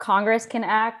Congress can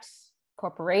act,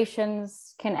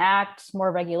 corporations can act,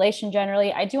 more regulation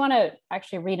generally. I do want to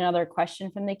actually read another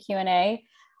question from the Q&A,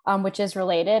 which is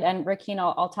related. And Rakeen,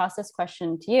 I'll toss this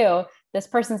question to you. This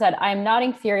person said, I'm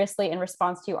nodding furiously in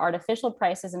response to artificial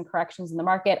prices and corrections in the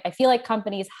market. I feel like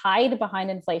companies hide behind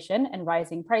inflation and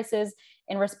rising prices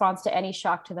in response to any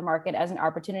shock to the market as an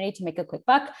opportunity to make a quick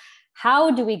buck.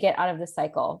 How do we get out of this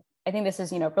cycle? I think this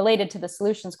is, related to the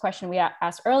solutions question we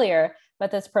asked earlier,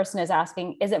 but this person is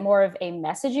asking, is it more of a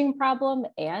messaging problem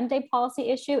and a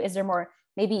policy issue? Is there more,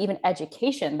 maybe even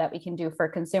education that we can do for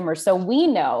consumers so we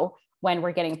know when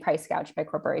we're getting price gouged by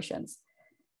corporations?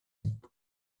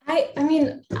 I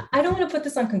mean, I don't want to put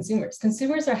this on consumers.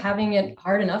 Consumers are having it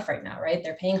hard enough right now, right?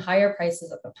 They're paying higher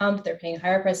prices at the pump. They're paying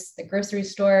higher prices at the grocery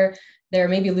store. They're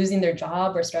maybe losing their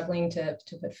job or struggling to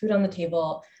put food on the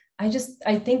table. I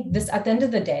think this, at the end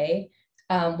of the day,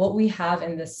 what we have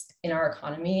in our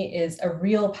economy is a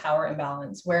real power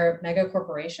imbalance where mega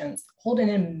corporations hold an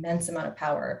immense amount of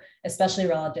power, especially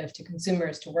relative to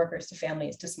consumers, to workers, to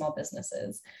families, to small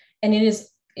businesses. And it is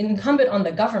incumbent on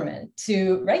the government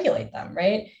to regulate them,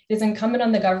 right? It is incumbent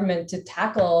on the government to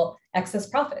tackle excess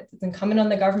profits. It's incumbent on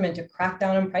the government to crack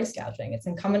down on price gouging. It's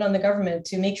incumbent on the government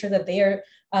to make sure that they are,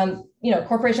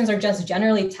 corporations are just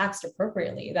generally taxed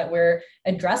appropriately, that we're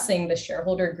addressing the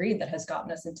shareholder greed that has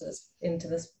gotten us into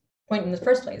this point in the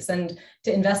first place, and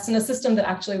to invest in a system that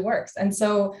actually works. And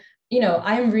so,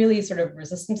 I'm really sort of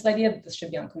resistant to the idea that this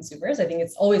should be on consumers. I think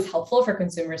it's always helpful for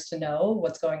consumers to know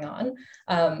what's going on.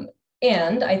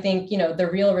 And I think, the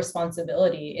real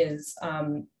responsibility is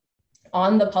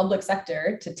on the public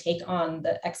sector to take on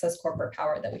the excess corporate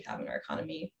power that we have in our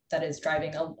economy that is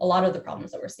driving a lot of the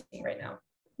problems that we're seeing right now.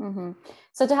 Mm-hmm.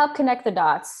 So to help connect the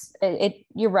dots,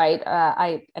 you're right.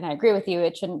 I agree with you.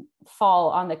 It shouldn't fall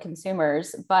on the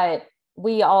consumers, but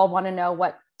we all want to know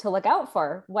what to look out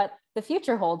for, what the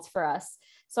future holds for us.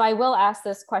 So I will ask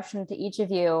this question to each of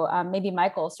you, maybe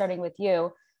Michael, starting with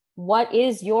you. What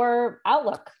is your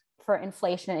outlook for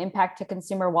inflation and impact to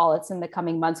consumer wallets in the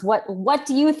coming months? What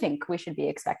do you think we should be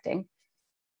expecting?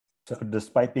 So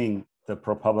despite being the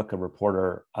ProPublica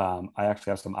reporter, I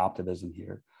actually have some optimism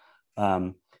here.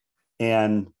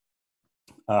 And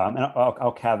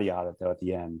I'll caveat it though at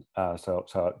the end, so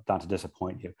not to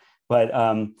disappoint you. But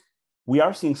we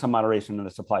are seeing some moderation in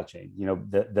the supply chain.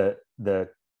 The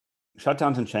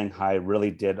shutdowns in Shanghai really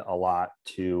did a lot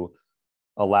to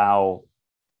allow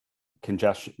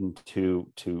congestion to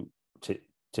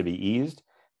be eased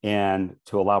and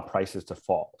to allow prices to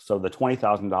fall. So the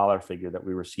 $20,000 figure that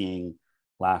we were seeing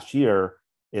last year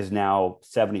is now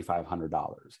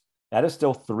 $7,500. That is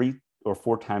still 3 or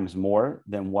 4 times more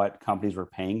than what companies were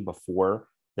paying before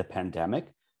the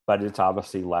pandemic, but it's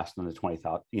obviously less than the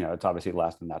 $20,000. It's obviously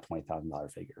less than that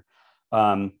 $20,000 figure.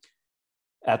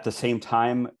 At the same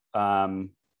time,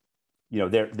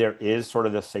 there is sort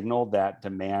of the signal that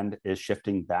demand is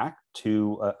shifting back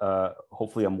to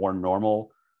hopefully a more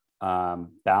normal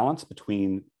balance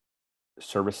between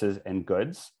services and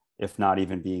goods, if not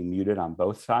even being muted on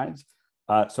both sides.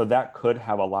 So that could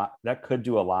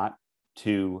do a lot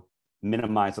to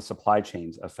minimize the supply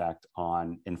chain's effect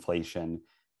on inflation.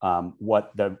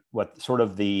 What sort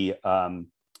of the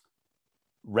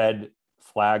red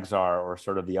flags are, or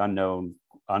sort of the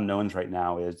unknowns right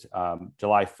now, is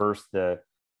July 1st,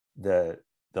 the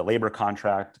labor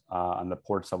contract on the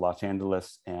ports of Los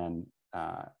Angeles and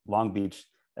Long Beach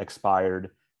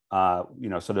expired.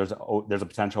 So there's a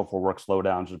potential for work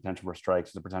slowdowns, there's a potential for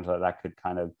strikes, there's a potential that could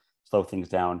kind of slow things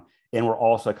down. And we're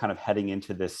also kind of heading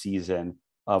into this season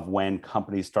of when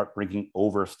companies start bringing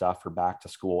over stuff for back to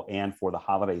school and for the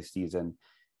holiday season.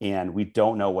 And we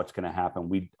don't know what's going to happen.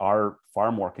 We are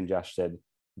far more congested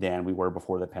than we were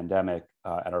before the pandemic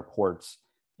at our ports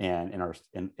and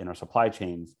in our supply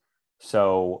chains.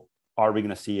 So are we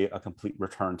going to see a complete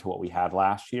return to what we had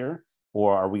last year,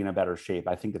 or are we in a better shape?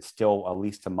 I think it's still at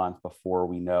least a month before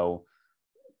we know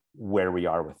where we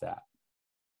are with that.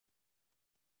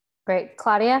 Great.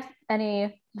 Claudia,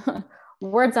 any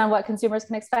words on what consumers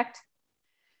can expect?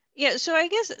 Yeah, so I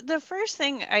guess the first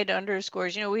thing I'd underscore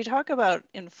is, we talk about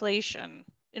inflation.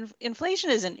 Inflation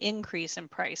is an increase in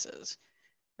prices,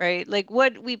 right? Like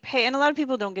what we pay, and a lot of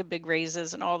people don't get big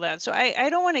raises and all that. So I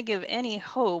don't want to give any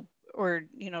hope or,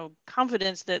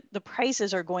 confidence that the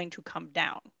prices are going to come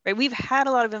down, right? We've had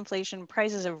a lot of inflation,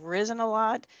 prices have risen a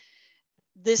lot.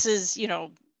 This is,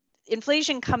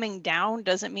 inflation coming down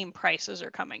doesn't mean prices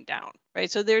are coming down,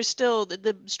 right? So there's still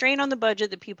the strain on the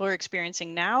budget that people are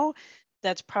experiencing now,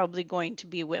 that's probably going to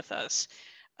be with us.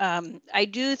 I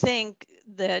do think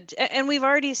that, and we've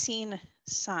already seen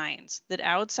signs that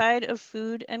outside of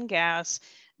food and gas,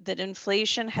 that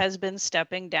inflation has been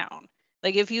stepping down.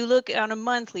 Like if you look on a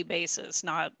monthly basis,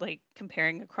 not like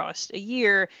comparing across a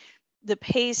year, the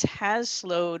pace has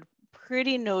slowed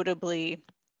pretty notably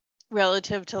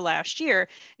relative to last year.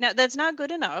 Now, that's not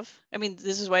good enough. I mean,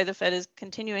 this is why the Fed is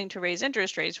continuing to raise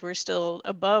interest rates. We're still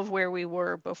above where we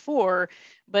were before,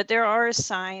 but there are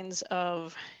signs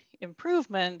of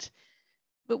improvement.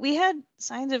 But we had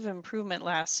signs of improvement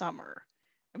last summer.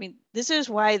 I mean, this is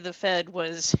why the Fed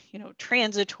was,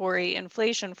 transitory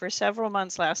inflation for several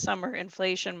months last summer.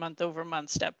 Inflation month over month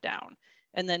stepped down,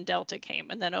 and then Delta came,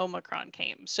 and then Omicron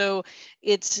came. So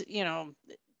it's,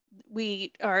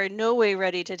 we are in no way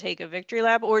ready to take a victory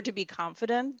lap or to be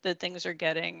confident that things are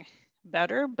getting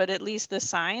better, but at least the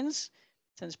signs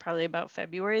since probably about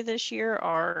February this year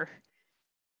are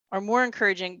more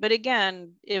encouraging. But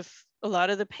again, if a lot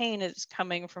of the pain is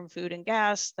coming from food and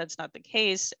gas, that's not the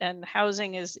case. And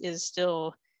housing is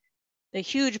still a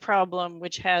huge problem,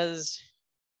 which has,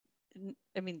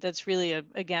 I mean, that's really,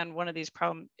 again, one of these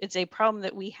problems. It's a problem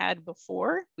that we had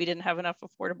before. We didn't have enough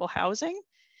affordable housing.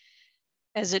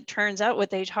 As it turns out, what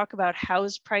they talk about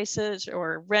house prices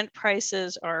or rent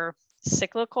prices are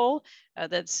cyclical.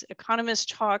 That's economists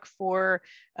talk for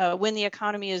when the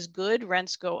economy is good,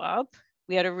 rents go up.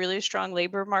 We had a really strong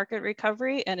labor market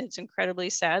recovery, and it's incredibly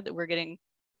sad that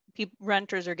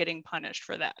renters are getting punished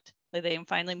for that. They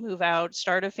finally move out,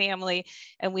 start a family,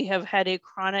 and we have had a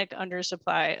chronic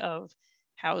undersupply of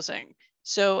housing.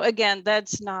 So again,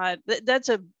 that's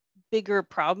a bigger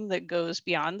problem that goes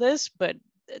beyond this, but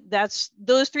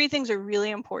those three things are really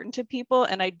important to people,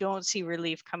 and I don't see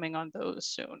relief coming on those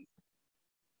soon.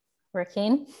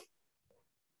 Rakeen?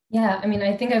 Yeah, I mean,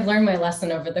 I think I've learned my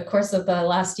lesson over the course of the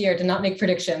last year to not make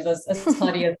predictions, as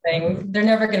Claudia is saying. They're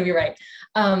never going to be right.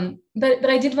 But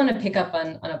I did want to pick up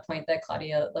on a point that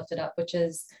Claudia lifted up, which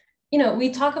is, we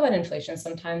talk about inflation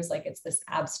sometimes like it's this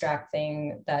abstract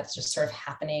thing that's just sort of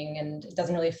happening and it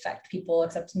doesn't really affect people,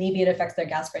 except maybe it affects their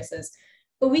gas prices.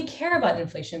 But we care about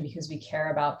inflation because we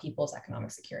care about people's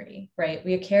economic security, right?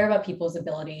 We care about people's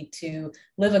ability to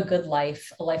live a good life,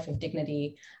 a life of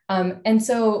dignity. And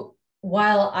so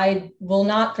while I will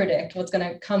not predict what's going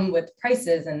to come with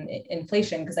prices and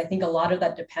inflation, because I think a lot of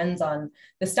that depends on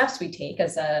the steps we take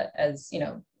as a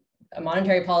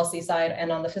monetary policy side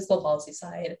and on the fiscal policy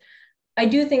side, I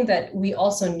do think that we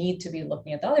also need to be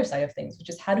looking at the other side of things, which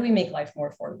is how do we make life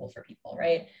more affordable for people,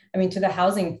 right? I mean, to the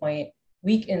housing point,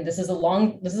 this is a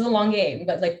long game,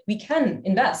 but like we can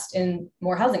invest in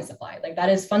more housing supply. Like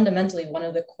that is fundamentally one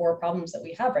of the core problems that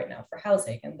we have right now for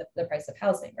housing and the price of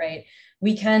housing, right?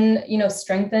 We can,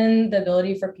 strengthen the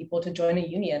ability for people to join a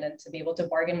union and to be able to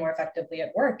bargain more effectively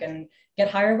at work and get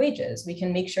higher wages. We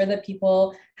can make sure that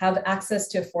people have access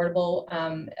to affordable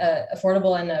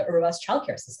and a robust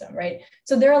childcare system, right?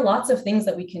 So there are lots of things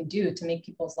that we can do to make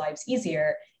people's lives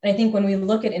easier. And I think when we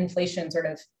look at inflation sort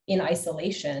of in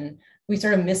isolation, we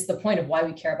sort of miss the point of why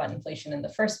we care about inflation in the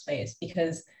first place.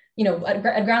 Because,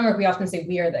 at Groundwork, we often say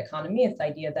we are the economy. It's the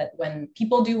idea that when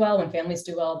people do well, when families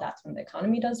do well, that's when the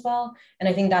economy does well. And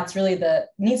I think that's really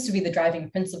needs to be the driving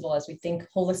principle as we think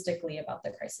holistically about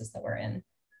the crisis that we're in.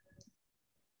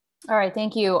 All right,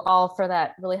 thank you all for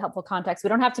that really helpful context. We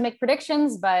don't have to make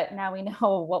predictions, but now we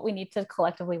know what we need to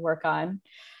collectively work on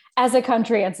as a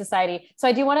country and society. So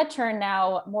I do want to turn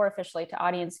now more officially to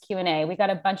audience Q&A. We got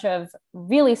a bunch of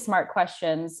really smart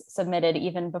questions submitted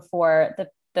even before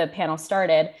the panel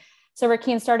started. So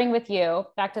Rakeen, starting with you,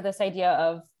 back to this idea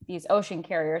of these ocean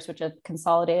carriers, which have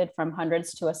consolidated from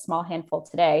hundreds to a small handful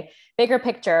today. Bigger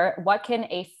picture, what can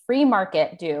a free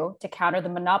market do to counter the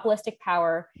monopolistic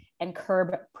power and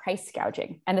curb price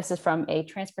gouging? And this is from a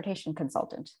transportation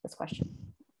consultant, this question.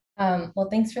 Well,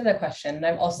 thanks for the question.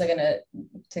 I'm also going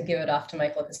to give it off to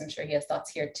Michael because I'm sure he has thoughts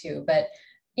here too. But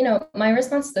my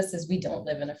response to this is we don't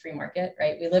live in a free market,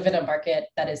 right? We live in a market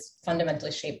that is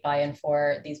fundamentally shaped by and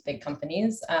for these big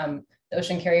companies. The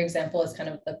ocean carrier example is kind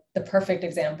of the perfect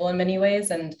example in many ways.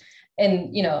 And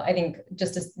I think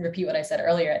just to repeat what I said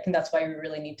earlier, I think that's why we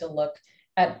really need to look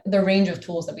at the range of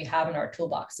tools that we have in our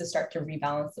toolbox to start to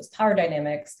rebalance those power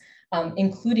dynamics,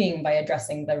 including by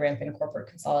addressing the rampant corporate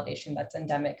consolidation that's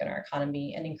endemic in our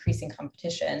economy and increasing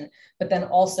competition, but then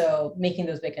also making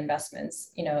those big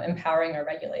investments, empowering our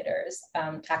regulators,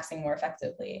 taxing more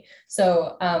effectively.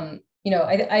 So,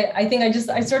 I think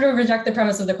I sort of reject the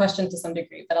premise of the question to some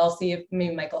degree, but I'll see if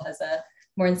maybe Michael has a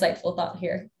more insightful thought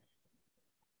here.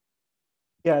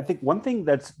 Yeah, I think one thing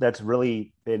that's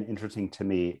really been interesting to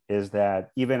me is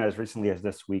that even as recently as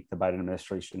this week, the Biden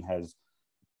administration has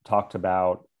talked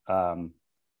about the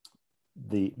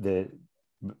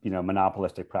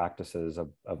monopolistic practices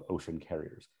of ocean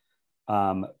carriers.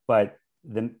 But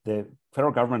the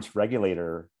federal government's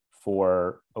regulator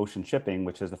for ocean shipping,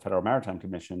 which is the Federal Maritime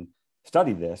Commission,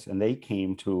 studied this, and they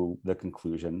came to the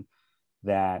conclusion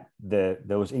that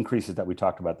those increases that we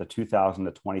talked about, the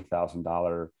 $2,000 to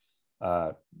 $20,000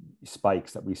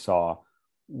 spikes that we saw,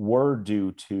 were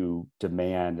due to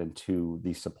demand and to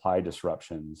the supply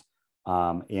disruptions,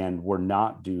 and were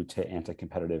not due to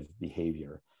anti-competitive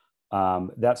behavior.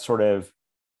 That's sort of,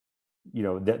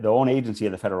 the own agency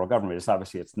of the federal government. It's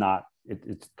obviously, it's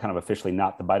kind of officially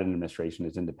not the Biden administration,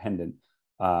 it's independent.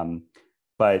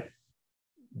 But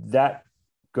that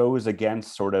goes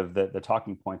against sort of the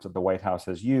talking points that the White House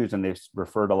has used. And they've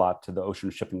referred a lot to the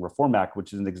Ocean Shipping Reform Act,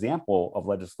 which is an example of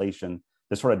legislation,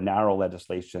 the sort of narrow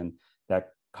legislation that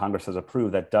Congress has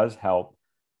approved that does help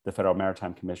the Federal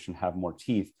Maritime Commission have more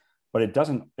teeth. But it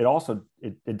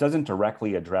doesn't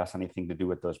directly address anything to do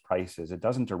with those prices. It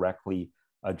doesn't directly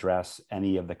address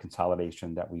any of the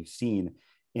consolidation that we've seen.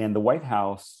 And the White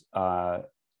House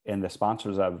and the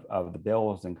sponsors of the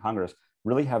bills in Congress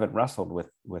really haven't wrestled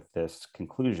with this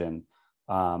conclusion.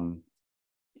 And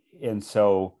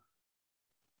so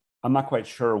I'm not quite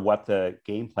sure what the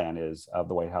game plan is of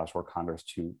the White House or Congress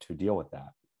to deal with that.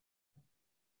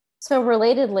 So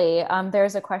relatedly,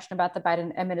 there's a question about the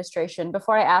Biden administration.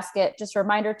 Before I ask it, just a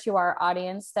reminder to our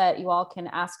audience that you all can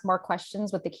ask more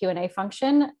questions with the Q&A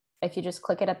function if you just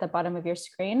click it at the bottom of your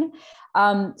screen.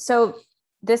 So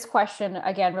this question,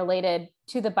 again, related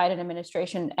to the Biden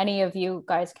administration, any of you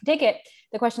guys can take it.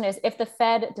 The question is, if the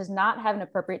Fed does not have an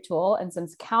appropriate tool, and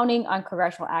since counting on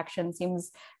congressional action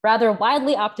seems rather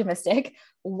wildly optimistic,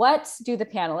 what do the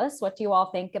panelists, what do you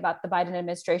all think about the Biden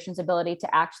administration's ability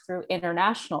to act through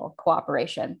international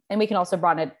cooperation? And we can also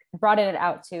broaden it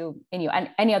out to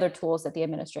any other tools that the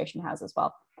administration has as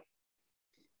well.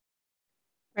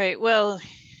 Right, well,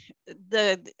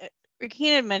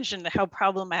 Rakeen had mentioned how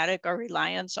problematic our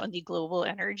reliance on the global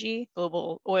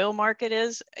oil market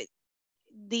is.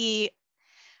 We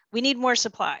need more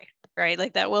supply, right?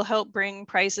 Like that will help bring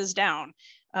prices down.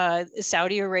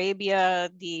 Saudi Arabia,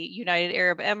 the United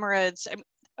Arab Emirates,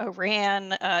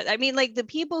 Iran, like the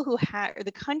people who have,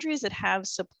 the countries that have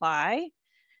supply,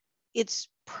 it's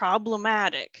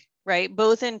problematic, right?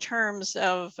 Both in terms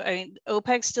of,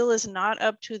 OPEC still is not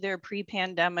up to their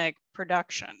pre-pandemic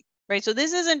production. Right, so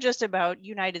this isn't just about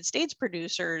United States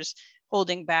producers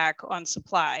holding back on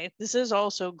supply. This is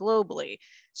also globally.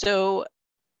 So,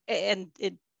 and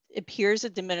it appears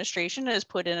that the administration has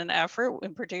put in an effort,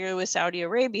 in particular with Saudi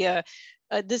Arabia.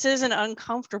 This is an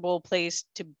uncomfortable place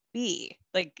to be,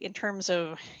 like in terms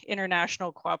of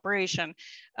international cooperation.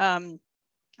 I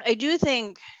do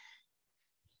think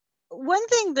one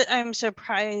thing that I'm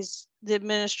surprised the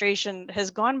administration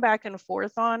has gone back and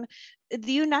forth on,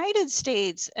 the United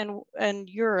States and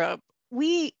Europe,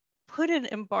 we put an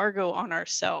embargo on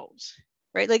ourselves,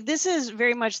 right? Like this is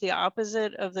very much the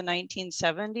opposite of the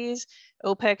 1970s.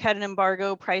 OPEC had an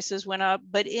embargo, prices went up,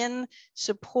 but in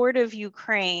support of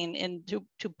Ukraine and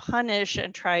to punish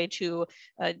and try to,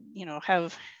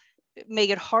 make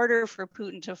it harder for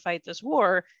Putin to fight this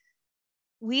war,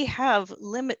 we have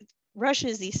Russia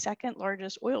is the second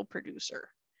largest oil producer,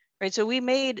 right? So we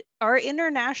made our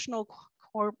international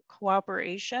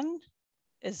cooperation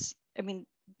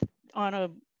on a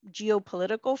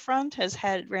geopolitical front has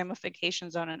had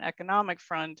ramifications on an economic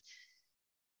front.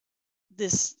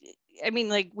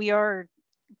 We are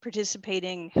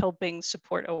participating, helping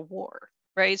support a war,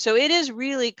 right? So it is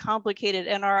really complicated,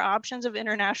 and our options of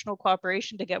international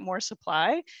cooperation to get more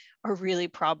supply are really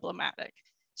problematic.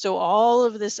 So all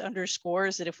of this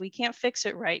underscores that if we can't fix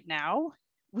it right now,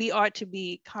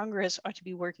 Congress ought to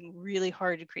be working really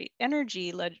hard to create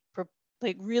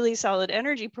really solid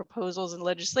energy proposals and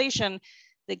legislation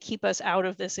that keep us out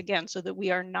of this again, so that we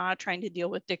are not trying to deal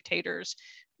with dictators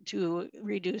to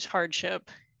reduce hardship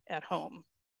at home.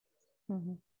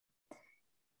 Mm-hmm.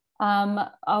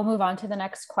 I'll move on to the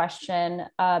next question.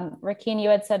 Rakeen, you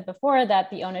had said before that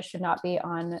the onus should not be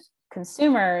on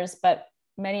consumers, but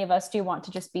many of us do want to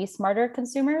just be smarter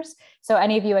consumers. So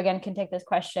any of you, again, can take this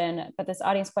question, but this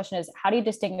audience question is, how do you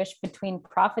distinguish between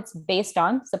profits based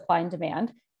on supply and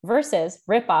demand versus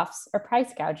ripoffs or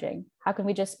price gouging? How can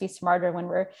we just be smarter when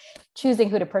we're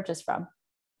choosing who to purchase from?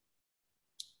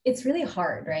 It's really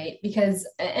hard, right? Because,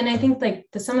 and I think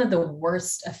some of the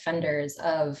worst offenders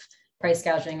of price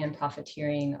gouging and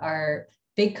profiteering are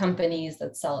big companies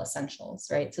that sell essentials,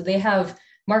 right? So they have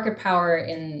market power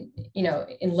in,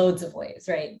 in loads of ways,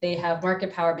 right? They have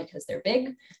market power because they're big.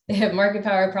 They have market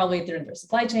power probably through their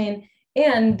supply chain,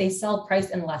 and they sell price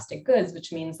inelastic goods, which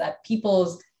means that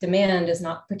people's demand is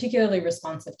not particularly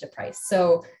responsive to price. So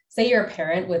say you're a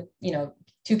parent with,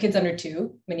 2 kids under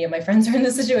 2, many of my friends are in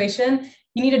this situation,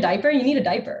 you need a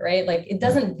diaper, right? Like, it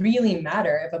doesn't really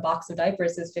matter if a box of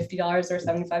diapers is $50 or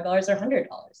 $75 or $100.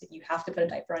 You have to put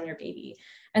a diaper on your baby.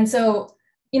 And so,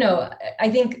 I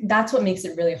think that's what makes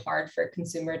it really hard for a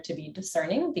consumer to be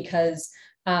discerning, because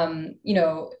the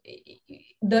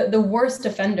worst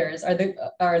offenders are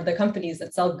the companies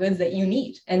that sell goods that you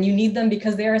need, and you need them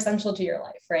because they are essential to your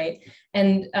life, right?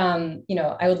 And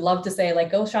I would love to say,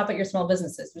 like, go shop at your small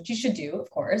businesses, which you should do, of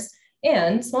course.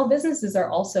 And small businesses are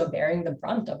also bearing the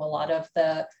brunt of a lot of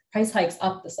the price hikes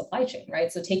up the supply chain,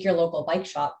 right? So take your local bike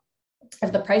shop.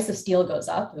 If the price of steel goes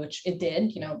up, which it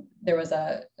did, there was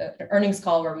an earnings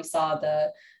call where we saw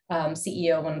the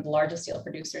CEO of one of the largest steel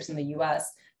producers in the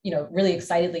US, really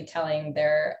excitedly telling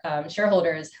their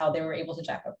shareholders how they were able to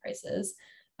jack up prices.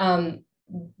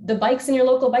 The bikes in your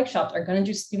local bike shop are going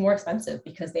to just be more expensive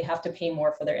because they have to pay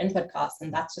more for their input costs,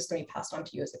 and that's just going to be passed on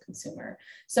to you as a consumer.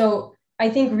 So I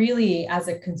think really, as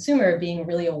a consumer, being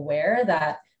really aware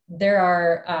that there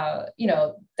are,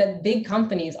 that big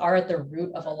companies are at the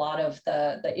root of a lot of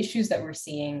the issues that we're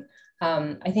seeing.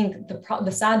 I think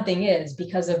the sad thing is,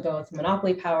 because of both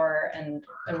monopoly power and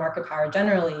market power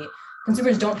generally,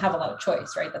 consumers don't have a lot of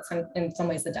choice, right? That's in some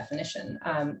ways the definition.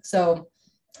 So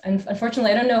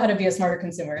unfortunately, I don't know how to be a smarter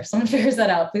consumer. If someone figures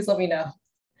that out, please let me know.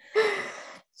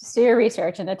 Just do your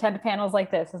research and attend panels like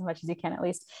this as much as you can, at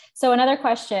least. So another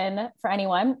question for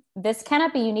anyone, this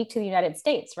cannot be unique to the United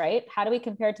States, right? How do we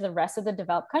compare to the rest of the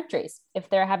developed countries? If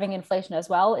they're having inflation as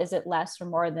well, is it less or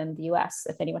more than the US?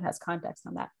 If anyone has context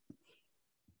on that.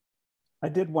 I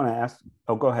did want to ask,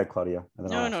 oh, go ahead, Claudia.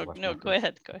 No, go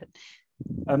ahead.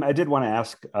 I did want to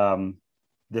ask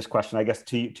this question, I guess,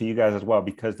 to you guys as well,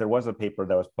 because there was a paper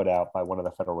that was put out by one of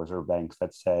the Federal Reserve banks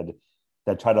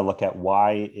that tried to look at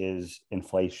why is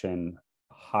inflation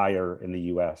higher in the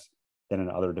US than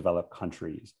in other developed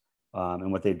countries.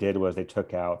 And what they did was they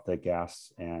took out the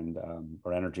gas and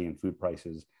or energy and food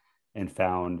prices and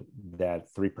found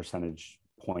that 3 percentage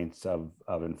points of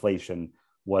inflation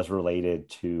was related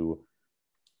to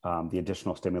the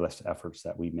additional stimulus efforts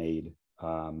that we made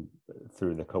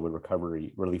through the COVID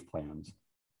recovery relief plans.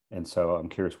 And so I'm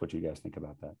curious what you guys think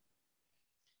about that.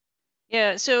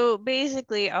 Yeah, so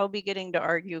basically I'll be getting to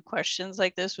argue questions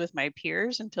like this with my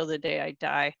peers until the day I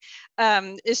die.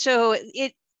 I've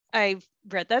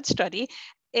read that study,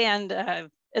 and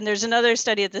there's another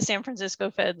study at the San Francisco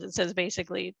Fed that says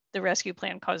basically the rescue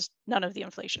plan caused none of the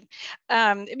inflation,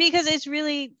 because it's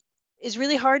really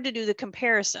hard to do the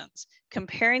comparisons.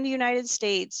 Comparing the United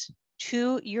States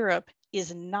to Europe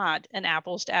is not an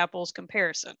apples to apples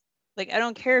comparison. Like, I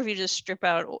don't care if you just strip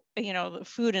out, the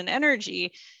food and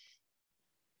energy.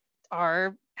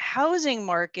 Our housing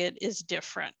market is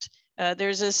different.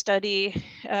 There's a study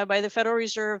by the Federal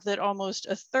Reserve that almost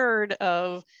a third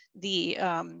of the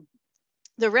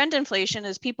rent inflation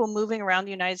is people moving around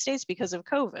the United States because of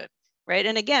COVID, right?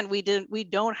 And again, we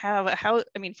don't have a house.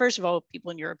 I mean, first of all,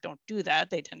 people in Europe don't do that.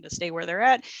 They tend to stay where they're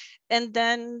at. And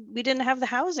then we didn't have the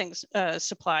housing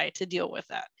supply to deal with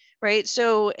that, right?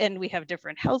 So, and we have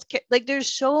different healthcare. Like,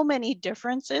 there's so many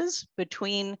differences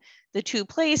between the two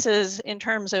places in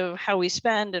terms of how we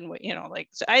spend and what,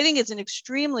 so I think it's an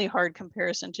extremely hard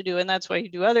comparison to do. And that's why you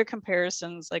do other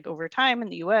comparisons like over time in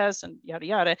the US and yada,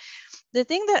 yada. The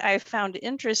thing that I found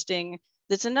interesting,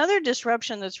 that's another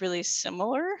disruption that's really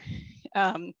similar,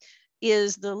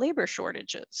 is the labor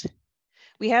shortages.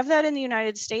 We have that in the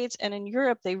United States, and in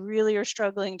Europe, they really are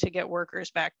struggling to get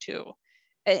workers back too.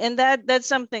 And that's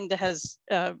something that has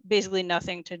basically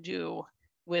nothing to do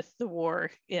with the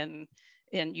war in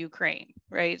Ukraine,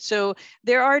 right? So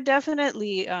there are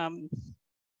definitely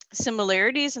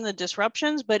similarities in the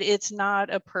disruptions, but it's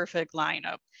not a perfect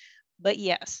lineup. But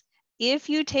yes, if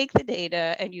you take the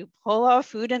data and you pull off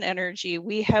food and energy,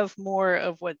 we have more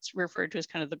of what's referred to as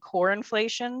kind of the core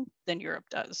inflation than Europe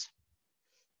does.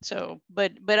 So,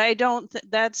 but I don't,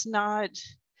 that's not,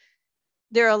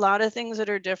 there are a lot of things that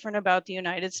are different about the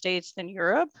United States than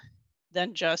Europe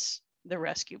than just the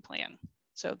rescue plan.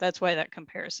 So that's why that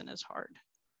comparison is hard.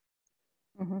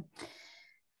 Mm-hmm.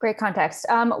 Great context.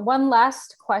 One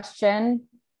last question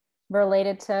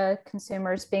related to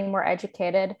consumers being more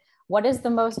educated. What is the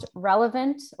most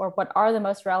relevant, or what are the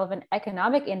most relevant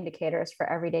economic indicators for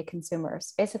everyday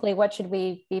consumers? Basically, what should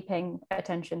we be paying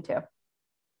attention to?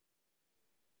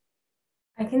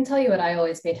 I can tell you what I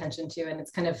always pay attention to, and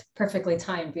it's kind of perfectly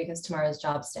timed because tomorrow's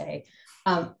jobs day.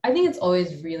 I think it's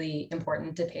always really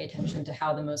important to pay attention to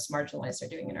how the most marginalized are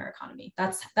doing in our economy.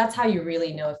 That's how you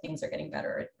really know if things are getting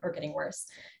better or getting worse.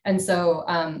 And so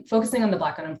focusing on the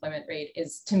Black unemployment rate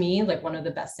is, to me, like one of the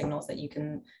best signals that you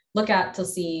can look at to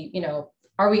see, you know,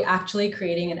 are we actually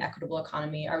creating an equitable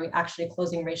economy? Are we actually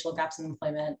closing racial gaps in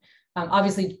employment?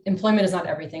 Obviously, employment is not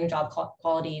everything. Job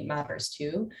quality matters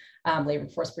too. Labor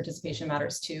force participation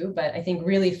matters too. But I think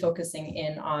really focusing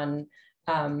in on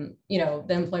you know,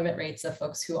 the employment rates of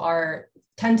folks who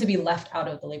tend to be left out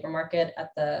of the labor market at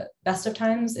the best of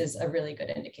times is a really good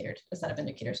indicator, a set of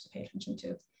indicators to pay attention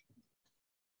to.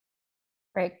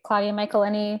 Great. Claudia, Michael,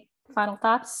 any final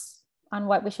thoughts on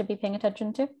what we should be paying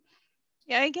attention to?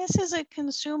 Yeah, I guess as a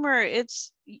consumer,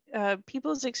 it's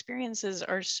people's experiences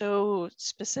are so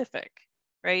specific,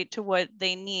 right, to what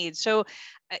they need. So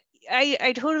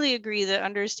I totally agree that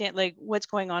understand like what's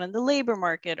going on in the labor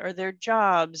market or their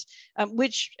jobs,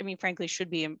 which I mean, frankly, should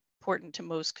be important to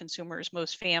most consumers,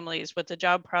 most families, what the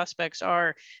job prospects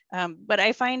are. But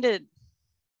I find it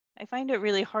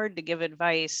really hard to give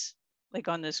advice like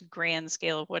on this grand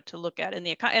scale of what to look at in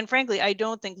the economy. And frankly, I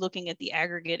don't think looking at the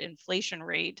aggregate inflation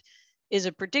rate is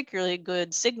a particularly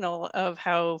good signal of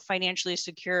how financially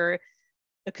secure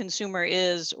a consumer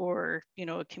is, or, you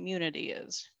know, a community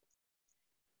is.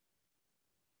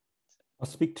 I'll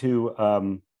speak to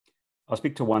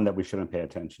one that we shouldn't pay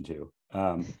attention to,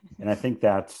 and I think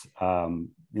that's you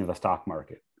know, the stock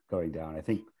market going down. I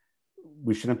think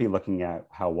we shouldn't be looking at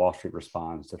how Wall Street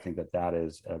responds to think that that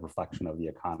is a reflection of the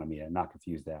economy, and not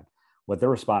confuse that. What they're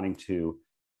responding to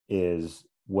is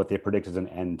what they predict is an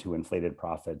end to inflated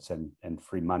profits and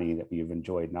free money that we've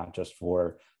enjoyed, not just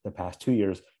for the past 2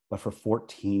 years, but for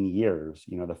 14 years.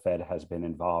 You know, the Fed has been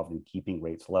involved in keeping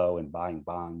rates low and buying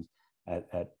bonds at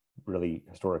really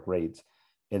historic rates.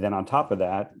 And then on top of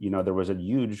that, you know, there was a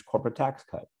huge corporate tax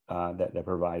cut that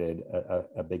provided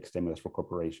a big stimulus for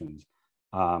corporations.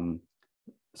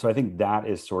 So I think that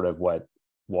is sort of what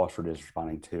Wall Street is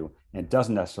responding to. And it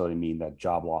doesn't necessarily mean that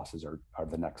job losses are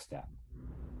the next step.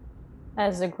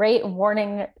 That is a great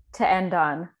warning to end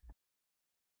on.